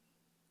bookstore.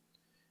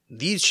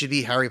 These should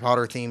be Harry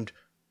Potter themed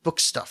book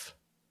stuff,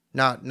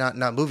 not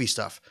movie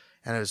stuff.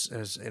 and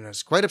I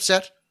was quite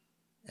upset.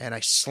 And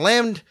I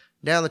slammed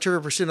down the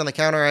Trivial Pursuit on the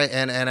counter,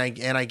 and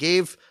I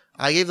gave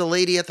the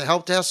lady at the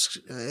help desk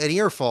an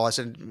earful. I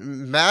said,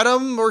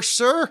 "Madam or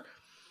sir,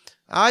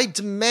 I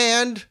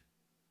demand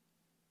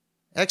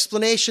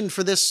explanation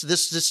for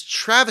this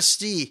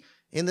travesty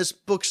in this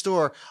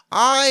bookstore.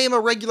 I am a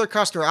regular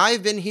customer.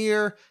 I've been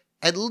here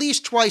at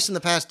least twice in the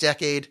past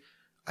decade.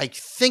 I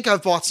think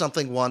I've bought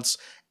something once,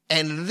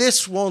 and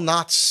this will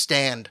not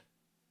stand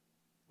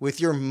with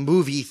your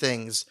movie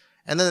things."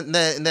 And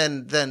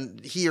then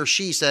he or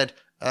she said,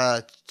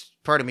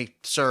 "Pardon me,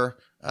 sir.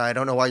 I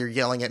don't know why you're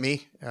yelling at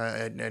me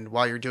and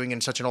why you're doing it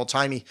in such an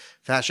old-timey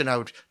fashion. I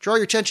would draw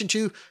your attention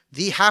to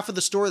the half of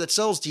the store that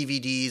sells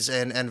DVDs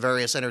and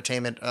various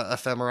entertainment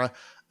ephemera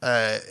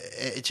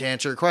to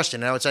answer your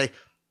question." And I would say,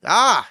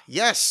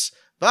 yes,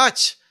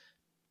 but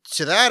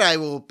to that I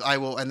will,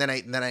 and then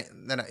I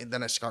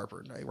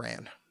scarpered and I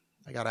ran.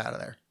 I got out of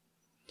there.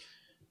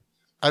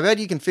 I bet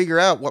you can figure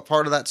out what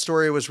part of that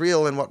story was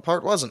real and what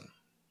part wasn't.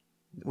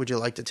 Would you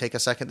like to take a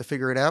second to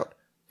figure it out?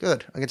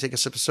 Good. I'm going to take a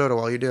sip of soda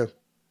while you do.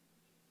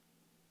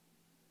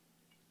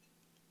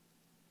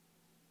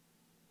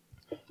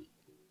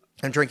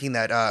 I'm drinking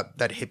that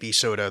hippie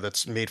soda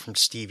that's made from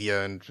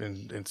stevia,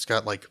 and it's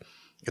got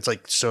it's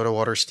like soda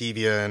water,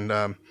 stevia,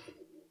 and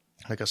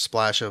like a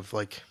splash of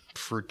like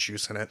fruit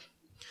juice in it.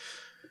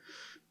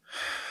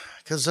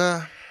 Because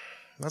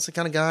that's the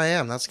kind of guy I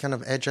am. That's the kind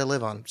of edge I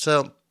live on.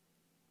 So,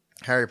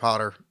 Harry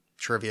Potter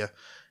trivia.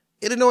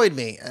 It annoyed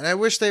me, and I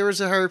wish there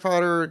was a Harry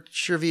Potter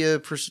Trivial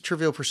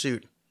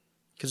Pursuit.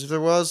 Because if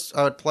there was,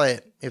 I would play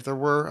it. If there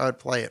were, I would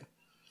play it.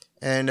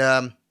 And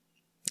I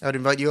would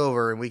invite you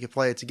over, and we could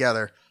play it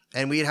together.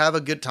 And we'd have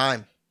a good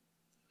time.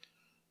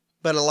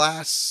 But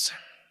alas,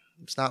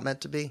 it's not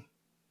meant to be.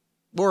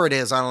 Or it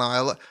is, I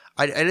don't know.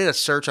 I did a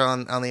search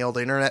on the old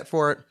internet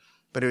for it,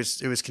 but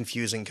it was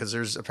confusing, because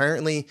there's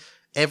apparently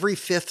every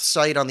fifth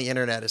site on the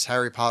internet is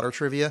Harry Potter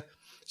trivia.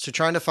 So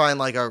trying to find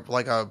like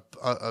a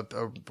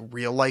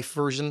real life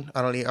version,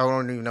 I don't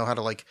even know how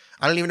to I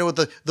don't even know what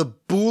the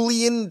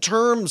Boolean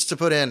terms to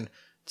put in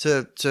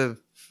to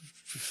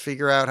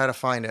figure out how to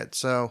find it.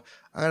 So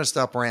I'm gonna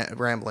stop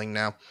rambling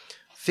now.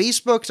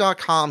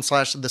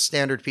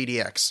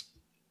 Facebook.com/thestandardpdx,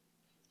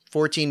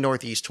 14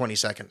 Northeast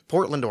 22nd,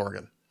 Portland,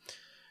 Oregon.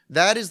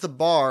 That is the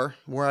bar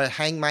where I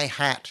hang my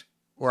hat,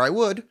 or I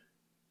would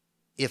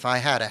if I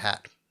had a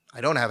hat.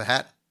 I don't have a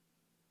hat,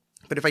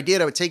 but if I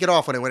did, I would take it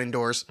off when I went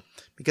indoors,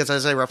 because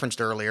as I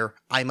referenced earlier,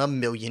 I'm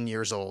 1,000,000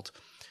 years old.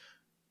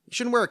 You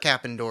shouldn't wear a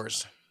cap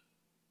indoors.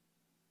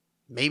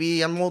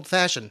 Maybe I'm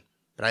old-fashioned,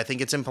 but I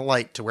think it's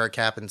impolite to wear a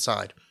cap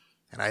inside,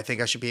 and I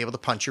think I should be able to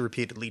punch you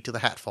repeatedly till the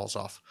hat falls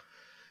off.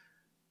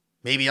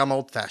 Maybe I'm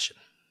old-fashioned.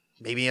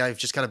 Maybe I've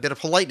just got a bit of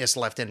politeness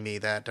left in me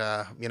that,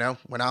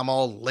 when I'm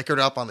all liquored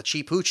up on the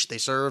cheap hooch they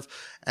serve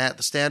at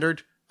the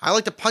Standard, I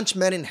like to punch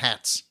men in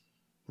hats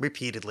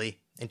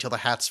repeatedly until the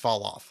hats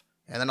fall off.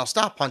 And then I'll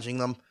stop punching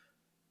them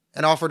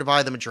and offer to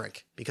buy them a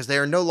drink, because they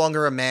are no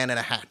longer a man in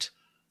a hat.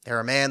 They're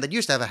a man that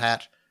used to have a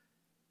hat,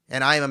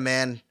 and I am a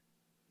man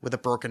with a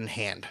broken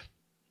hand.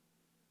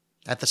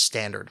 At the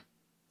Standard,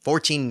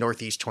 14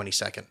 Northeast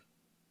 22nd.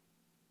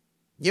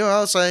 You know what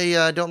else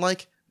I don't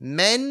like?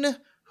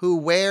 Men who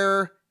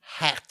wear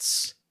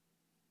hats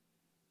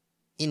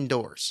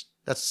indoors.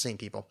 That's the same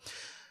people.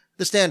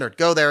 The Standard.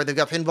 Go there. They've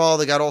got pinball.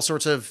 They got all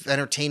sorts of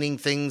entertaining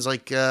things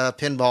like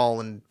pinball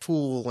and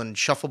pool and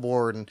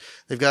shuffleboard. And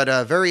they've got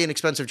very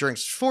inexpensive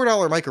drinks.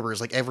 $4 microbrews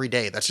like every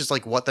day. That's just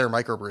like what their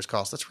microbrews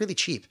cost. That's really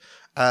cheap.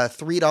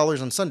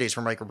 $3 on Sundays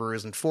for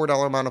microbrews, and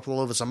 $4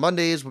 Monopolovas on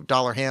Mondays,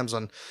 $1 hams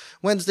on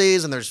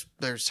Wednesdays. And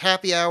there's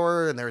happy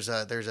hour, and there's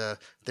a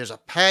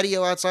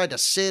patio outside to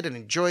sit and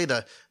enjoy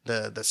the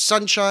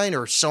sunshine,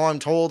 or so I'm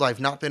told. I've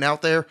not been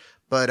out there,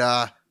 but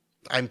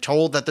I'm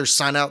told that there's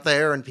sun out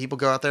there and people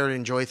go out there and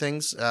enjoy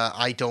things.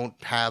 I don't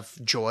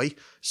have joy,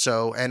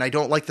 and I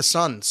don't like the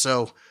sun,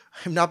 so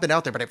I've not been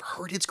out there, but I've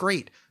heard it's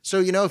great.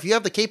 So, if you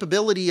have the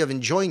capability of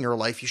enjoying your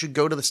life, you should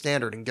go to the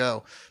Standard and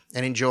go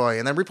and enjoy,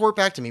 and then report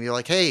back to me. Be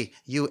like, hey,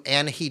 you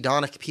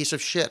anhedonic piece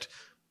of shit.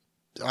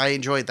 I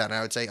enjoyed that, and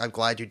I would say, I'm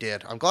glad you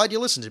did. I'm glad you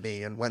listened to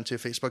me and went to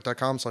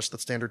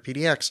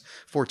facebook.com/thestandardpdx,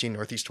 14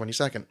 Northeast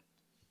 22nd.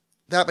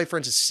 That, my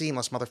friends, is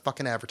seamless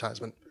motherfucking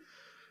advertisement.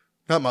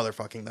 Not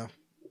motherfucking, though.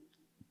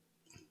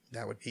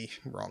 That would be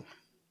wrong.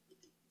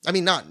 I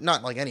mean, not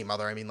like any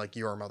mother. I mean, like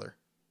your mother.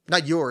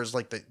 Not yours,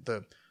 like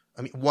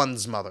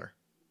one's mother.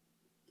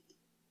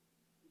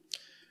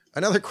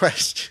 Another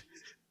question.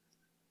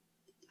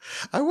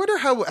 I wonder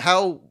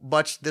how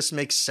much this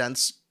makes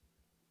sense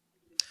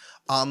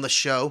on the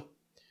show,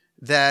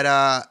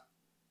 that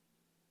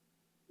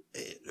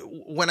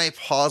when I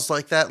pause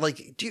like that,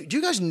 like, do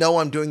you guys know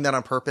I'm doing that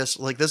on purpose?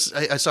 Like this,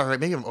 sorry,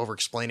 maybe I'm over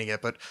explaining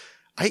it, but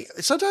I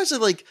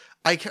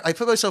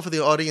put myself in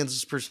the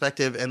audience's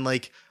perspective, and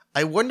like,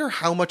 I wonder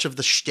how much of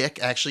the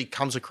shtick actually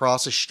comes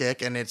across as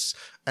shtick, and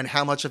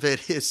how much of it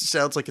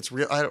sounds like it's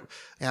real. I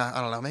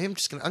don't know. Maybe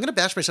I'm gonna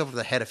bash myself over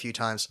the head a few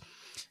times,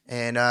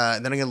 and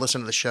then I'm gonna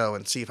listen to the show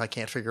and see if I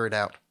can't figure it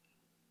out.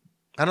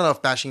 I don't know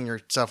if bashing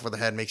yourself over the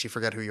head makes you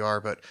forget who you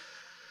are, but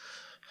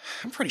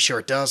I'm pretty sure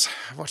it does.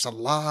 I've watched a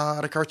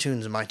lot of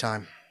cartoons in my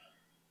time.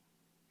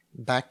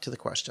 Back to the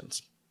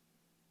questions.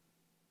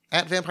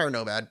 At Vampire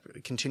Nomad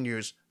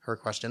continues her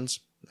questions.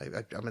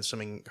 I'm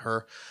assuming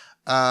her.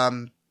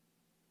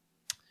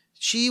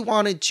 She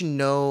wanted to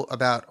know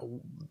about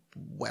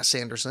Wes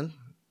Anderson,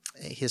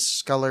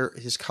 his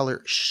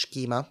color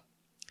schema.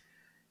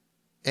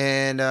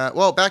 And,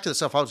 back to the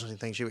self-publishing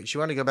thing. She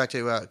wanted to go back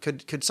to,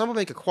 could someone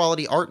make a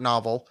quality art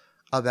novel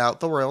about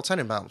the Royal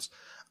Tenenbaums?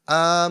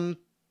 I'm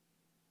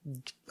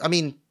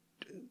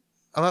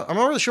not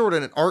really sure what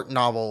an art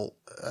novel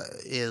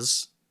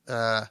is.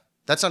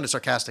 That sounded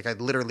sarcastic. I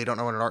literally don't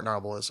know what an art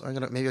novel is.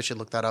 Maybe I should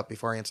look that up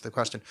before I answer the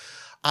question.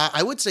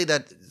 I would say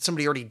that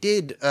somebody already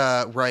did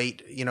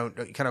write,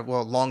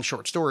 long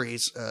short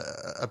stories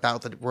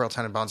about the Royal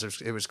Tenenbaums.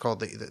 It was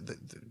called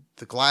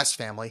the Glass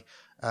Family.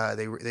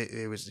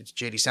 It was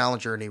J.D.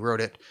 Salinger, and he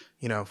wrote it,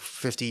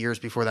 50 years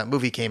before that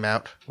movie came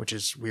out, which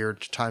is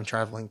weird time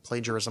traveling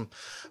plagiarism.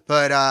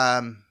 But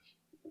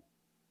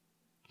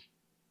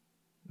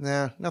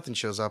nothing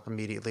shows up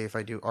immediately if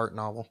I do art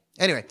novel.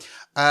 Anyway,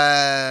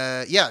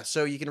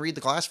 so you can read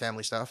the Glass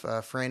Family stuff.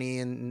 Franny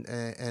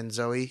and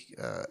Zoe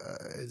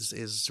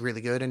is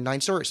really good, and 9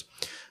 stories.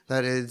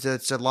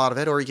 That's a lot of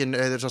it. Or you can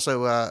there's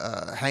also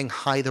Hang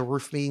High the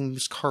Roof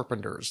Beams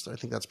Carpenters. I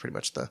think that's pretty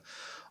much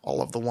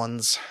all of the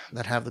ones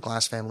that have the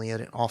Glass Family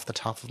in it off the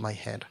top of my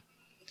head.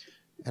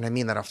 And I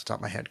mean that off the top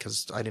of my head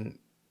because I didn't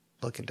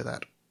look into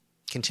that.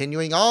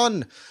 Continuing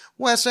on,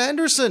 Wes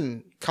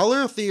Anderson,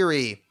 color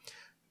theory.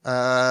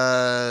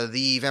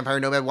 The Vampire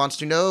Nomad wants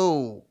to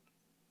know,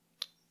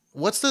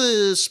 what's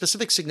the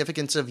specific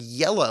significance of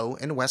yellow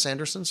in Wes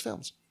Anderson's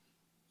films?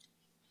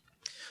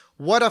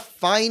 What a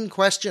fine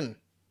question.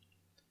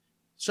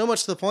 So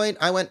much to the point,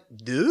 I went,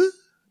 duh?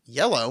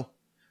 Yellow?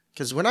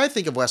 Because when I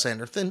think of Wes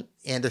Anderson,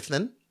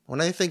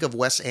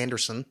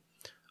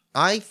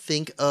 I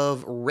think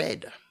of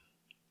red.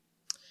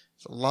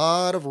 There's a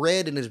lot of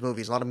red in his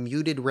movies, a lot of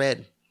muted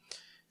red.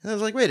 And I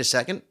was like, wait a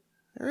second,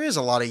 there is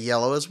a lot of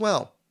yellow as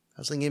well.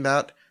 I was thinking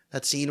about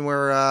that scene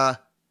where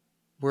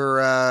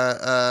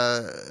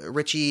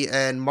Richie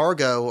and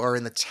Margot are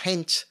in the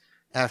tent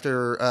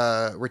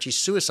after Richie's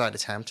suicide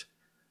attempt.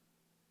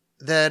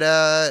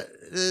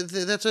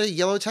 That's a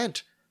yellow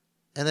tent.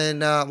 And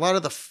then a lot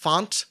of the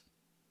font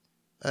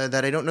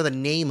that I don't know the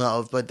name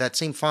of, but that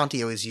same font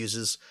he always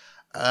uses,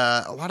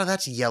 a lot of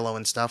that's yellow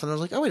and stuff. And I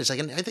was like, oh, wait a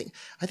second. I think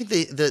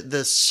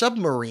the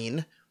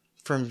submarine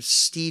from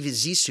Steve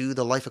Zissou,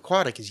 The Life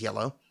Aquatic, is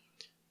yellow.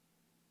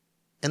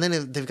 And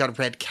then they've got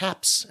red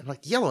caps. I'm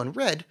like, yellow and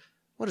red?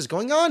 What is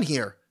going on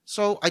here?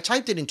 So I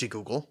typed it into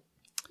Google.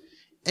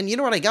 And you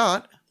know what I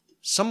got?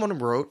 Someone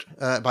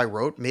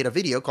made a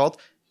video called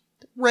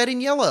Red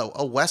and Yellow,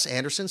 a Wes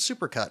Anderson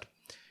supercut.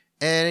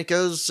 And it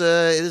goes,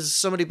 it is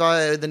somebody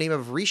by the name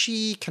of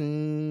Rishi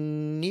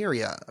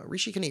Kaneria.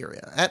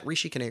 At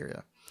Rishi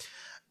Kaneria.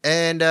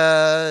 And,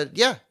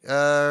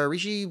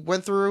 Rishi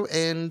went through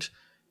and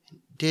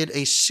did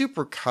a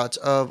supercut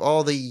of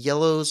all the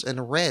yellows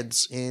and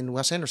reds in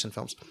Wes Anderson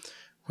films,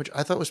 which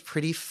I thought was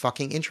pretty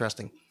fucking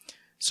interesting.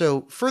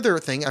 So, further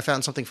thing, I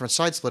found something from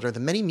Sidesplitter, the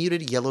many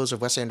muted yellows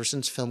of Wes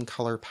Anderson's film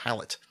color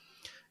palette.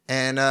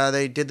 And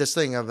they did this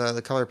thing of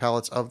the color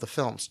palettes of the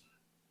films.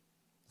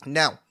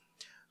 Now,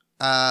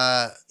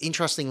 not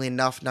interestingly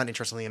enough,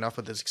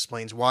 but this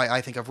explains why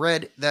I think of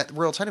red, that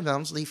Royal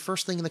Tenenbaums, the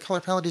first thing in the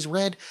color palette is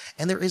red,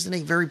 and there isn't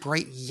a very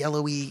bright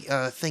yellowy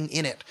thing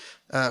in it,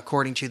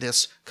 according to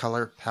this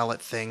color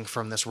palette thing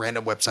from this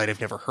random website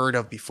I've never heard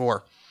of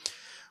before,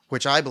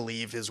 which I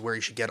believe is where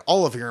you should get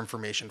all of your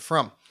information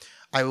from.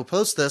 I will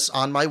post this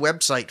on my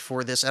website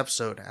for this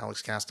episode,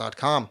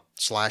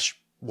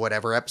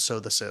 alexcast.com/whatever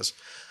episode this is.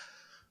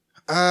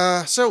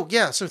 So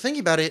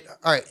thinking about it,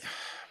 all right.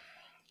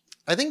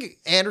 I think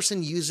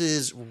Anderson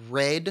uses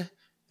red,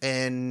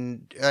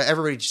 and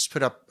everybody just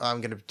put up, I'm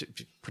going to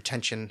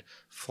pretension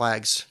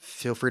flags.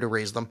 Feel free to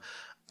raise them.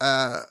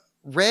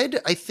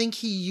 Red, I think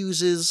he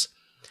uses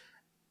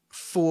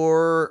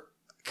for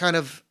kind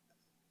of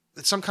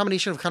some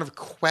combination of kind of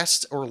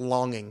quest or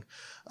longing.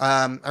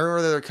 I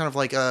remember they're kind of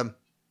like that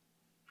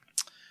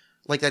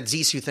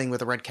Zissou thing with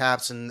the red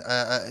caps and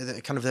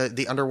kind of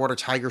the underwater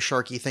tiger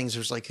sharky things.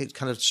 There's like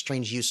kind of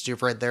strange use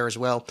of red there as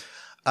well.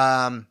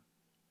 A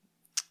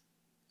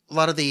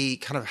lot of the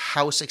kind of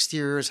house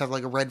exteriors have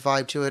like a red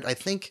vibe to it. I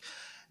think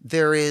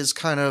there is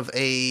kind of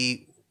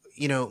a,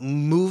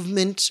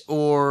 movement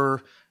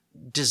or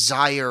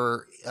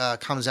desire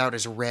comes out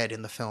as red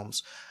in the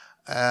films.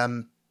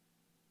 There's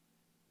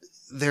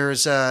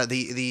there's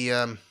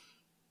the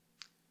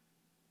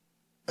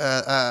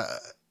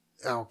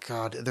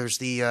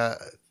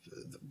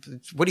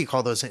what do you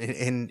call those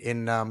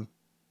in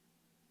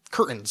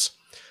curtains?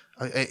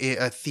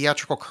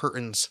 Theatrical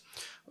curtains.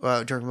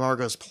 During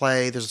Margot's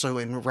play, there's also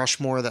in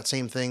Rushmore, that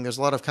same thing. There's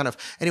a lot of kind of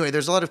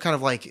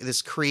like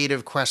this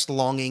creative quest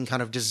longing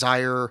kind of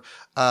desire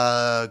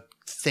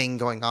thing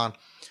going on.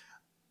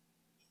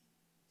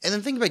 And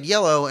then think about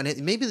yellow, and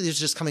maybe it's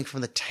just coming from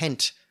the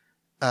tent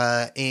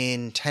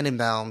in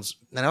Tenenbaums.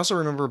 And I also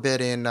remember a bit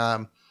in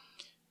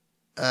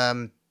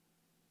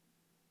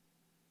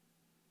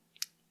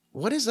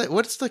what is that?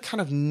 What's the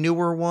kind of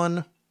newer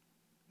one?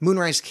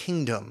 Moonrise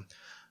Kingdom.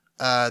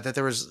 That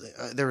there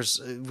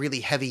was really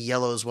heavy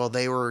yellows while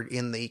they were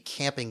in the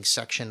camping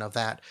section of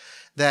that.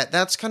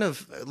 That's kind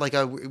of like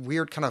a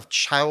weird kind of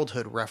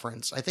childhood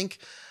reference. I think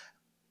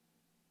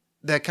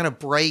that kind of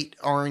bright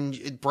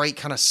orange, bright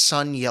kind of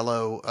sun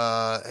yellow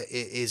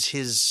is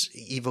his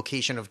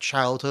evocation of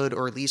childhood,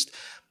 or at least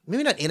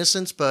maybe not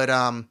innocence, but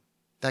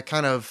that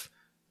kind of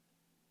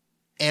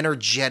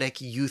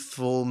energetic,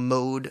 youthful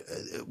mode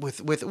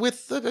with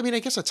I mean, I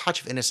guess a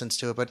touch of innocence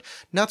to it, but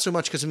not so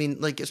much, because I mean,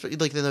 like the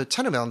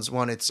Tenenbaums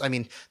one, it's, I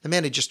mean, the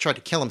man had just tried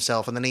to kill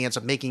himself, and then he ends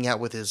up making out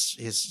with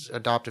his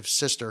adoptive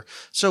sister.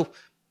 So,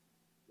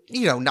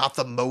 you know, not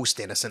the most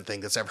innocent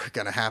thing that's ever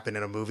going to happen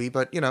in a movie,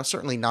 but, you know,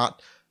 certainly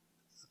not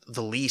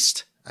the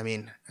least. I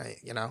mean,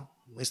 you know,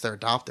 at least they're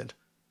adopted.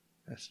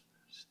 It's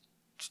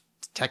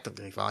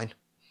technically fine.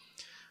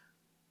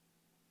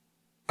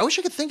 I wish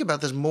I could think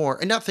about this more,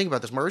 and not think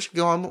about this more. I wish I could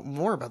go on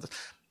more about this.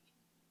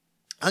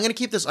 I'm going to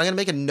keep this. I'm going to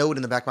make a note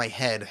in the back of my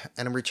head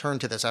and return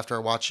to this after I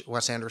watch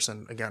Wes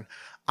Anderson again.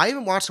 I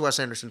haven't watched the Wes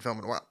Anderson film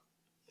in a while.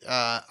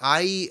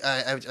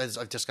 As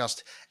I've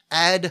discussed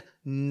ad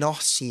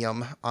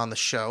nauseum on the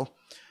show,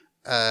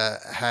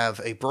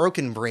 have a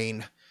broken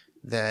brain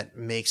that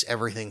makes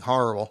everything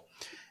horrible.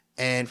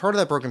 And part of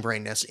that broken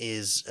brainness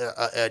is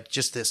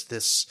just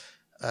this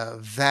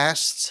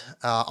vast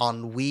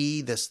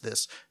ennui, this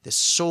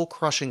soul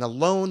crushing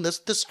alone,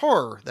 this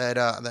horror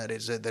that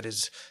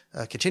is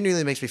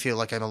continually makes me feel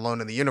like I'm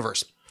alone in the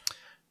universe.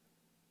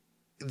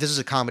 This is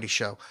a comedy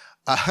show,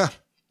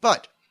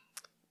 but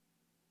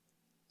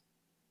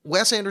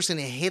Wes Anderson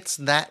hits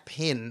that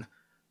pin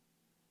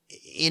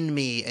in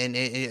me, and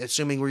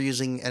assuming we're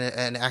using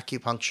an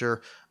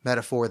acupuncture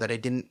metaphor that I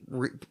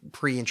didn't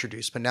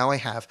pre-introduce, but now I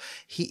have,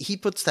 he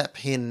puts that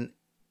pin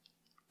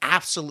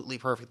absolutely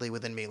perfectly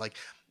within me. Like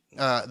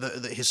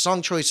his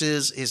song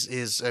choices,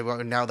 is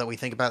now that we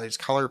think about it, his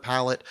color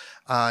palette,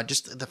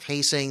 just the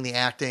pacing, the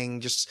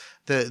acting, just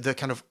the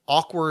kind of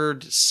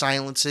awkward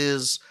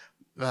silences.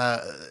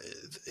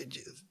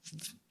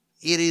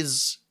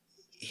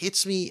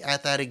 Hits me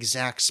at that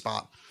exact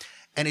spot,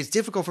 and it's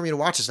difficult for me to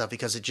watch this stuff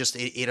because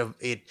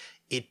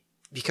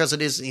because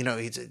it is, you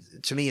know,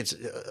 to me it's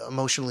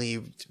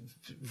emotionally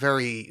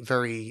very,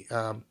 very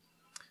kind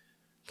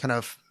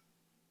of,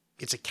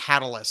 it's a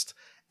catalyst,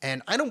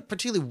 and I don't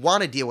particularly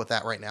want to deal with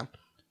that right now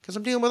because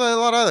I'm dealing with a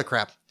lot of other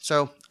crap.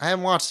 So I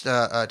haven't watched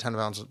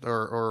Tenenbaums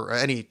or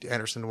any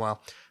Anderson in a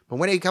while. But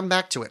when I come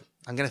back to it,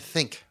 I'm gonna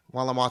think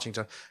while I'm watching.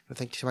 So I'm gonna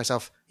think to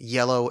myself,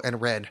 yellow and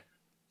red,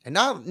 and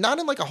not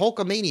in like a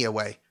Hulkamania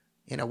way,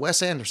 in a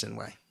Wes Anderson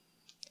way.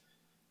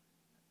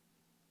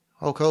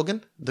 Hulk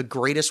Hogan, the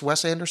greatest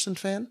Wes Anderson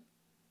fan?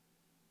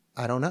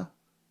 I don't know.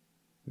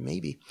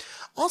 Maybe.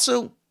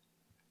 Also,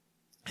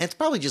 it's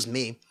probably just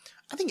me,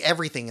 I think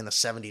everything in the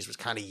 70s was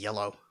kind of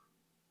yellow.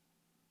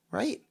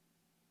 Right?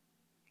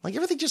 Like,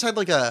 everything just had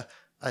like a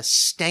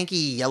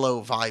stanky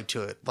yellow vibe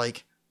to it.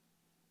 Like,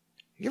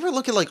 you ever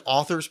look at like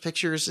authors'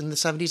 pictures in the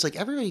 70s? Like,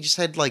 everybody just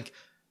had like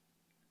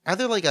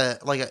either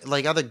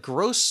either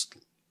gross,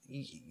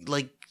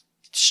 like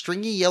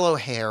stringy yellow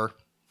hair.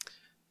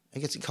 I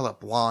guess you call it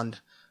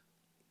blonde.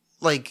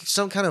 Like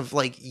some kind of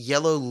like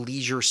yellow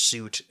leisure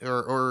suit,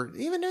 or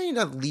even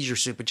not leisure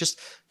suit, but just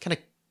kind of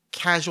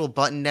casual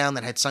button down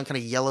that had some kind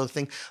of yellow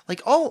thing.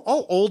 Like all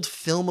old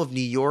film of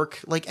New York,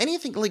 like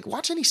anything, like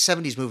watch any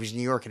 70s movies in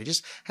New York, and it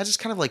just has this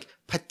kind of like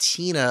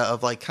patina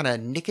of like kind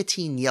of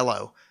nicotine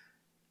yellow.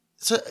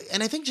 So,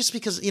 and I think just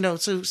because, you know,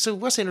 so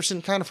Wes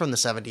Anderson kind of from the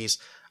 70s,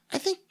 I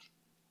think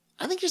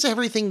just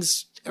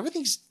everything's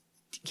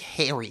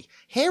hairy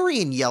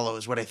and yellow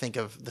is what I think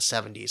of the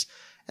 70s.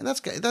 And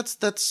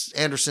that's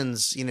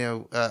Anderson's, you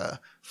know,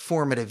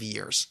 formative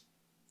years.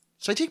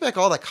 So I take back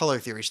all that color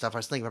theory stuff I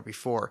was thinking about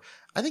before.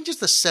 I think just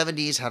the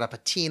 70s had a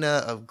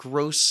patina of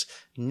gross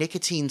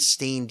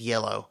nicotine-stained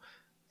yellow.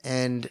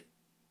 And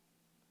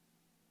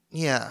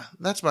yeah,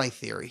 that's my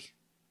theory.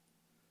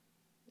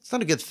 It's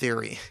not a good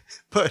theory,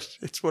 but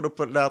it's what I'm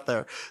putting out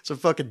there. So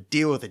fucking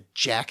deal with it,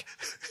 Jack.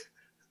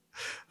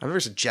 I've never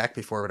said Jack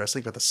before, but I was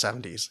thinking about the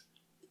 70s.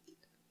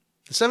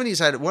 The 70s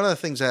had one of the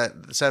things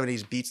that the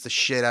 70s beats the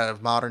shit out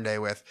of modern day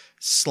with: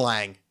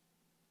 slang.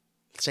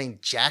 Saying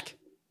Jack,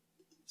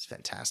 it's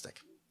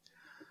fantastic.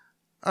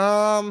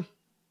 Well,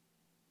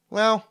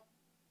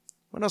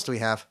 what else do we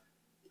have?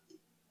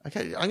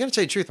 Okay, I'm gonna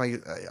tell you the truth.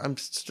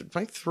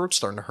 My throat's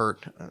starting to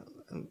hurt.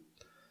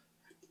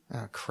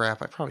 Oh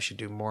crap! I probably should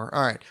do more.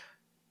 All right,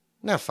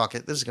 no, fuck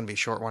it. This is gonna be a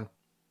short one.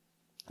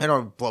 I don't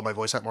want to blow my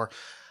voice out more.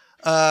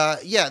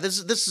 Yeah, this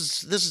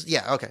is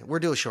yeah, okay. We'll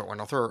do a short one.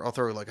 I'll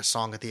throw like a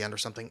song at the end or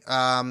something.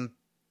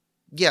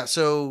 Yeah,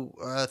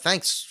 so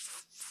thanks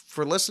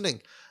for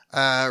listening.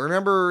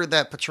 Remember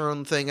that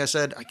Patron thing I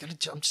said?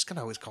 I'm just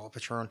gonna always call it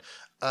Patron.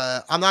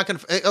 I'm not gonna.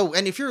 Oh,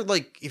 and if you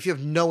have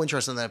no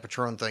interest in that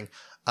Patron thing,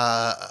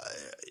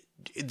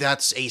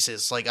 that's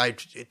Aces. Like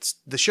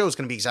the show is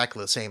gonna be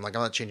exactly the same. Like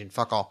I'm not changing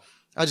fuck all.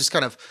 I just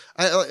kind of,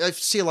 I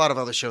see a lot of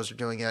other shows are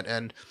doing it,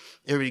 and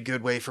it would be a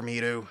good way for me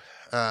to,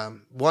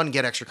 one,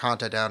 get extra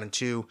content out, and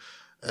two,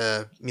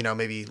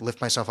 maybe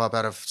lift myself up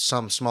out of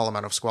some small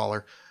amount of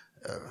squalor,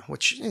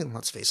 which,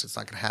 let's face it, it's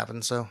not going to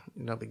happen, so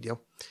no big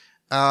deal.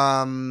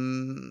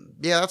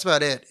 Yeah, that's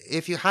about it.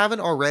 If you haven't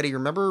already,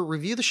 remember,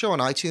 review the show on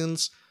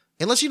iTunes.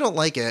 Unless you don't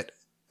like it,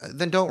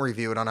 then don't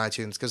review it on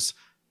iTunes, because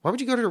why would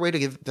you go to your way to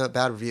give the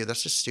bad review?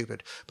 That's just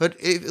stupid. But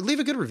leave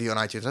a good review on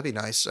iTunes. That'd be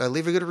nice.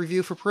 Leave a good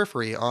review for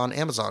Periphery on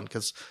Amazon,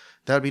 because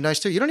that would be nice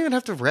too. You don't even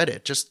have to have read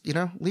it. Just,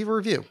 leave a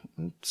review.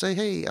 And say,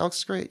 hey, Alex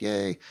is great.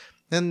 Yay.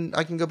 Then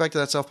I can go back to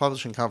that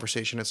self-publishing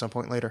conversation at some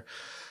point later.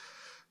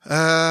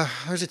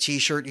 There's a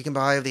t-shirt you can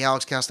buy of the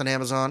Alex Cast on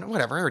Amazon.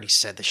 Whatever. I already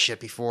said this shit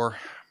before.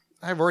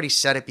 I've already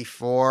said it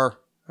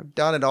before. I've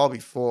done it all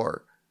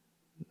before.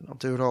 I'll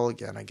do it all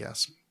again, I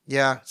guess.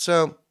 Yeah,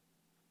 so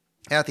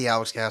at the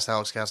AlexCast,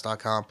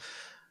 alexcast.com.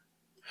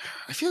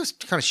 I feel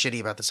kind of shitty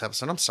about this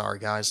episode. I'm sorry,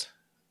 guys.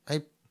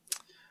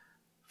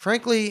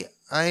 Frankly,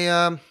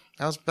 I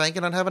was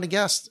banking on having a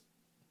guest.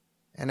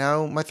 And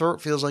now my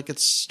throat feels like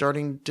it's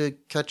starting to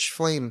catch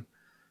flame.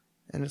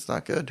 And it's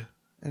not good.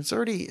 And it's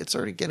already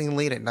getting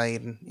late at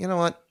night. And you know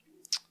what?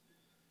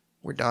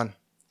 We're done.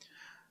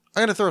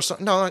 I'm going to throw a song.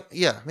 No,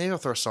 yeah, maybe I'll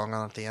throw a song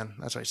on at the end.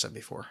 That's what I said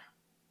before.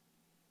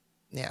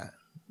 Yeah,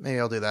 maybe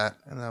I'll do that,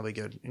 and that'll be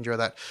good. Enjoy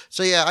that.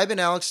 So yeah, I've been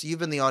Alex. You've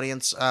been the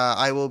audience.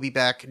 I will be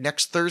back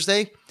next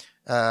Thursday,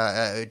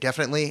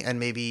 definitely,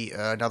 and maybe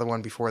another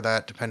one before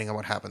that, depending on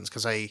what happens.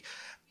 Because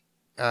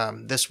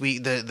this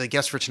week, the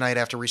guest for tonight I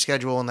have to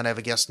reschedule, and then I have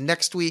a guest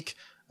next week.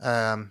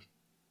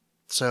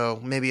 So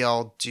maybe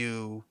I'll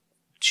do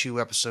 2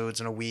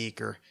 episodes in a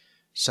week or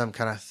some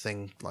kind of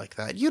thing like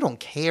that. You don't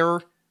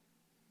care.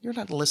 You're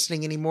not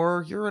listening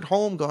anymore. You're at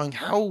home going,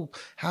 how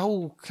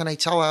can I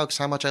tell Alex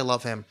how much I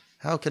love him?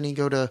 How can he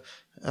go to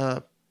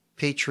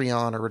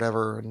Patreon or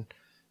whatever? And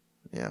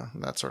yeah,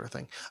 that sort of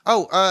thing.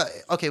 Oh,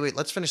 okay, wait,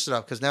 let's finish it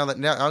up, because now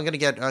I'm gonna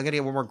get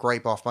one more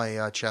gripe off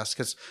my chest.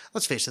 Because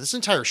let's face it, this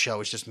entire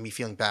show is just me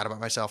feeling bad about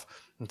myself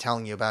and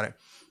telling you about it.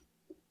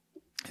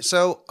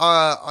 So,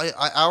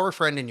 our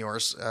friend and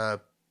yours,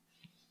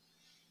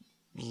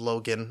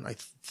 Logan, I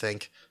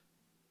think.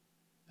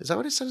 Is that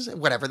what it says?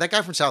 Whatever. That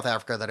guy from South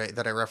Africa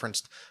that I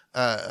referenced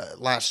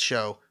last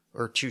show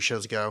or 2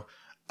 shows ago.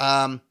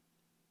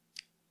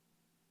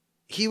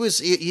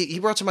 He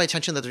brought to my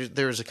attention that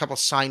there's a couple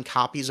signed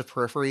copies of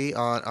Periphery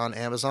on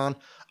Amazon.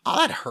 Oh,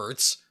 that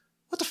hurts.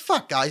 What the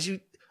fuck, guys?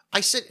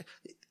 I sent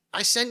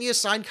you a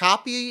signed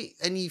copy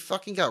and you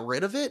fucking got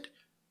rid of it?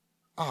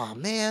 Oh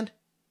man.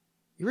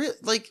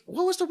 What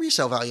was the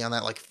resale value on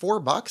that? Like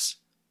 $4?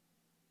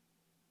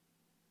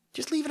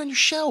 Just leave it on your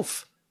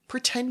shelf.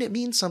 Pretend it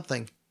means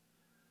something.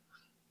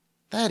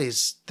 That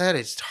is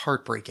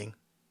heartbreaking.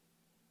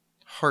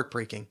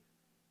 Heartbreaking.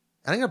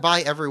 And I'm going to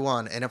buy every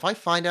one. And if I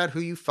find out who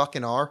you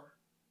fucking are,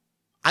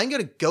 I'm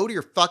going to go to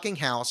your fucking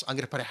house. I'm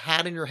going to put a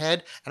hat in your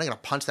head and I'm going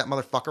to punch that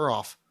motherfucker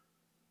off.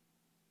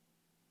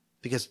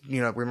 Because,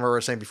 remember what I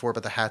was saying before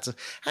about the hats.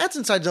 Hats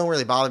inside don't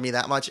really bother me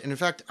that much. And in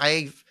fact,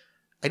 I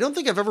don't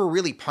think I've ever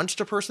really punched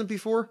a person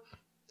before.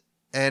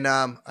 And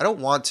I don't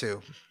want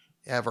to.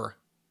 Ever.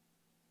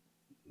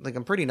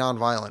 I'm pretty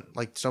non-violent.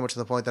 So much to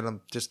the point that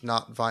I'm just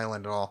not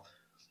violent at all.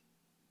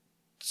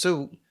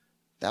 So,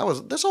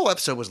 this whole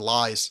episode was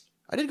lies.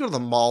 I did go to the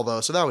mall,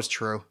 though, so that was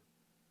true.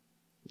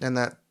 And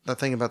that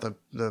thing about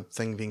the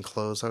thing being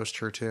closed, that was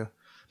true, too.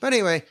 But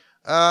anyway,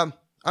 I'm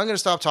going to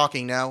stop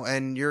talking now,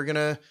 and you're going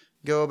to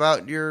go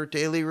about your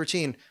daily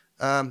routine.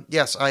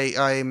 Yes,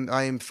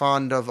 I'm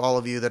fond of all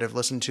of you that have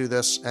listened to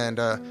this, and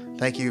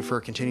thank you for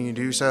continuing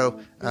to do so.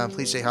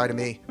 Please say hi to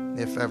me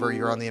if ever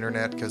you're on the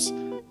internet, because,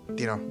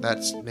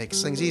 that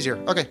makes things easier.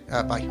 Okay,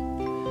 bye.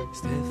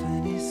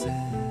 Stephanie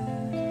says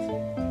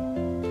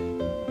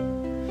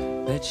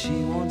that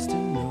she wants to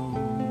know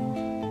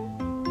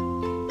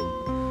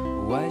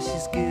why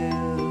she's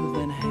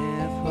given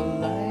half her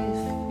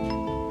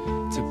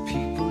life to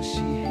people she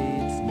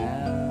hates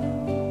now.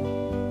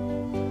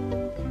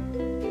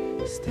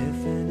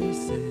 Stephanie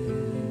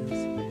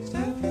says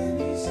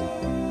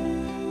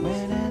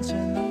when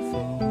answering the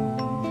phone,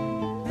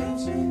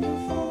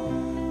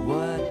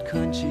 what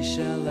country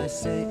shall I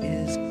say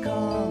is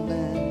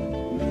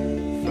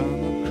calling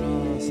from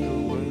across the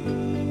world?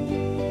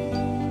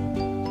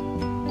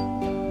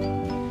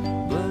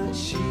 But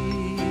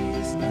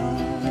she's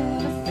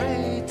not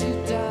afraid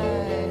to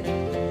die.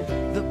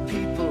 The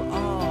people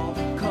all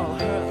call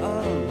her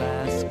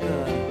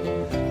Alaska,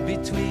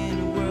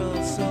 between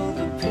worlds, so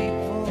the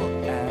people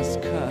ask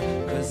her,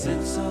 'cause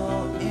it's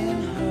all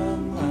in her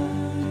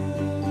mind.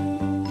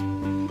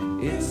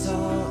 It's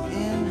all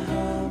in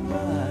her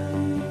mind.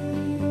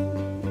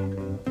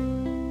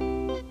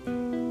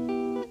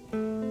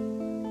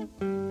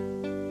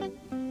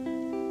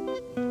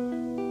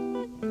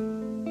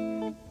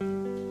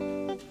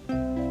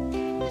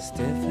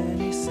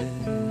 Stephanie says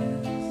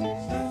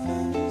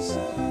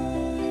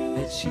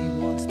that she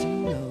wants to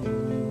know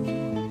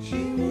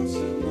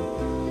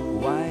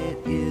why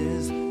it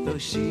is, though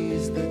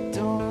she's the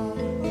dawn,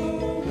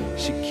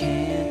 she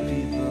can't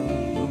be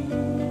the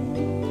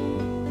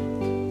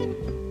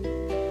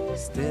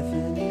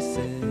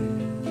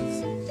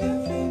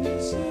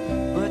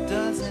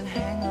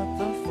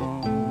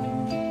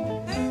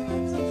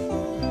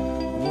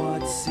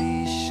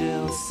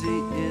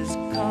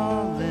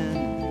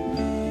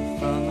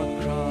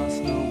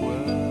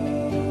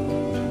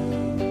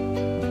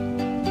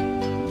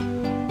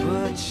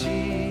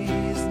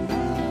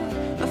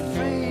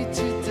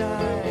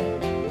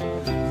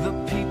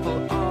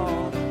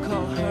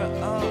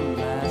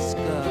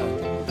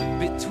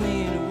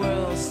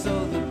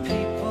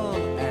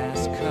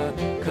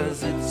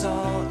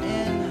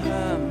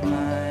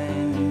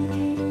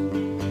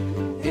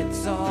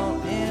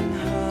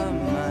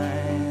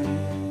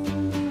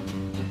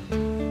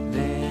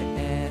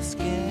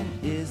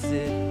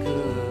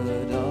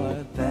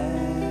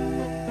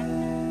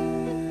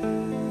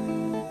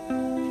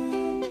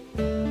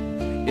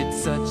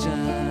such an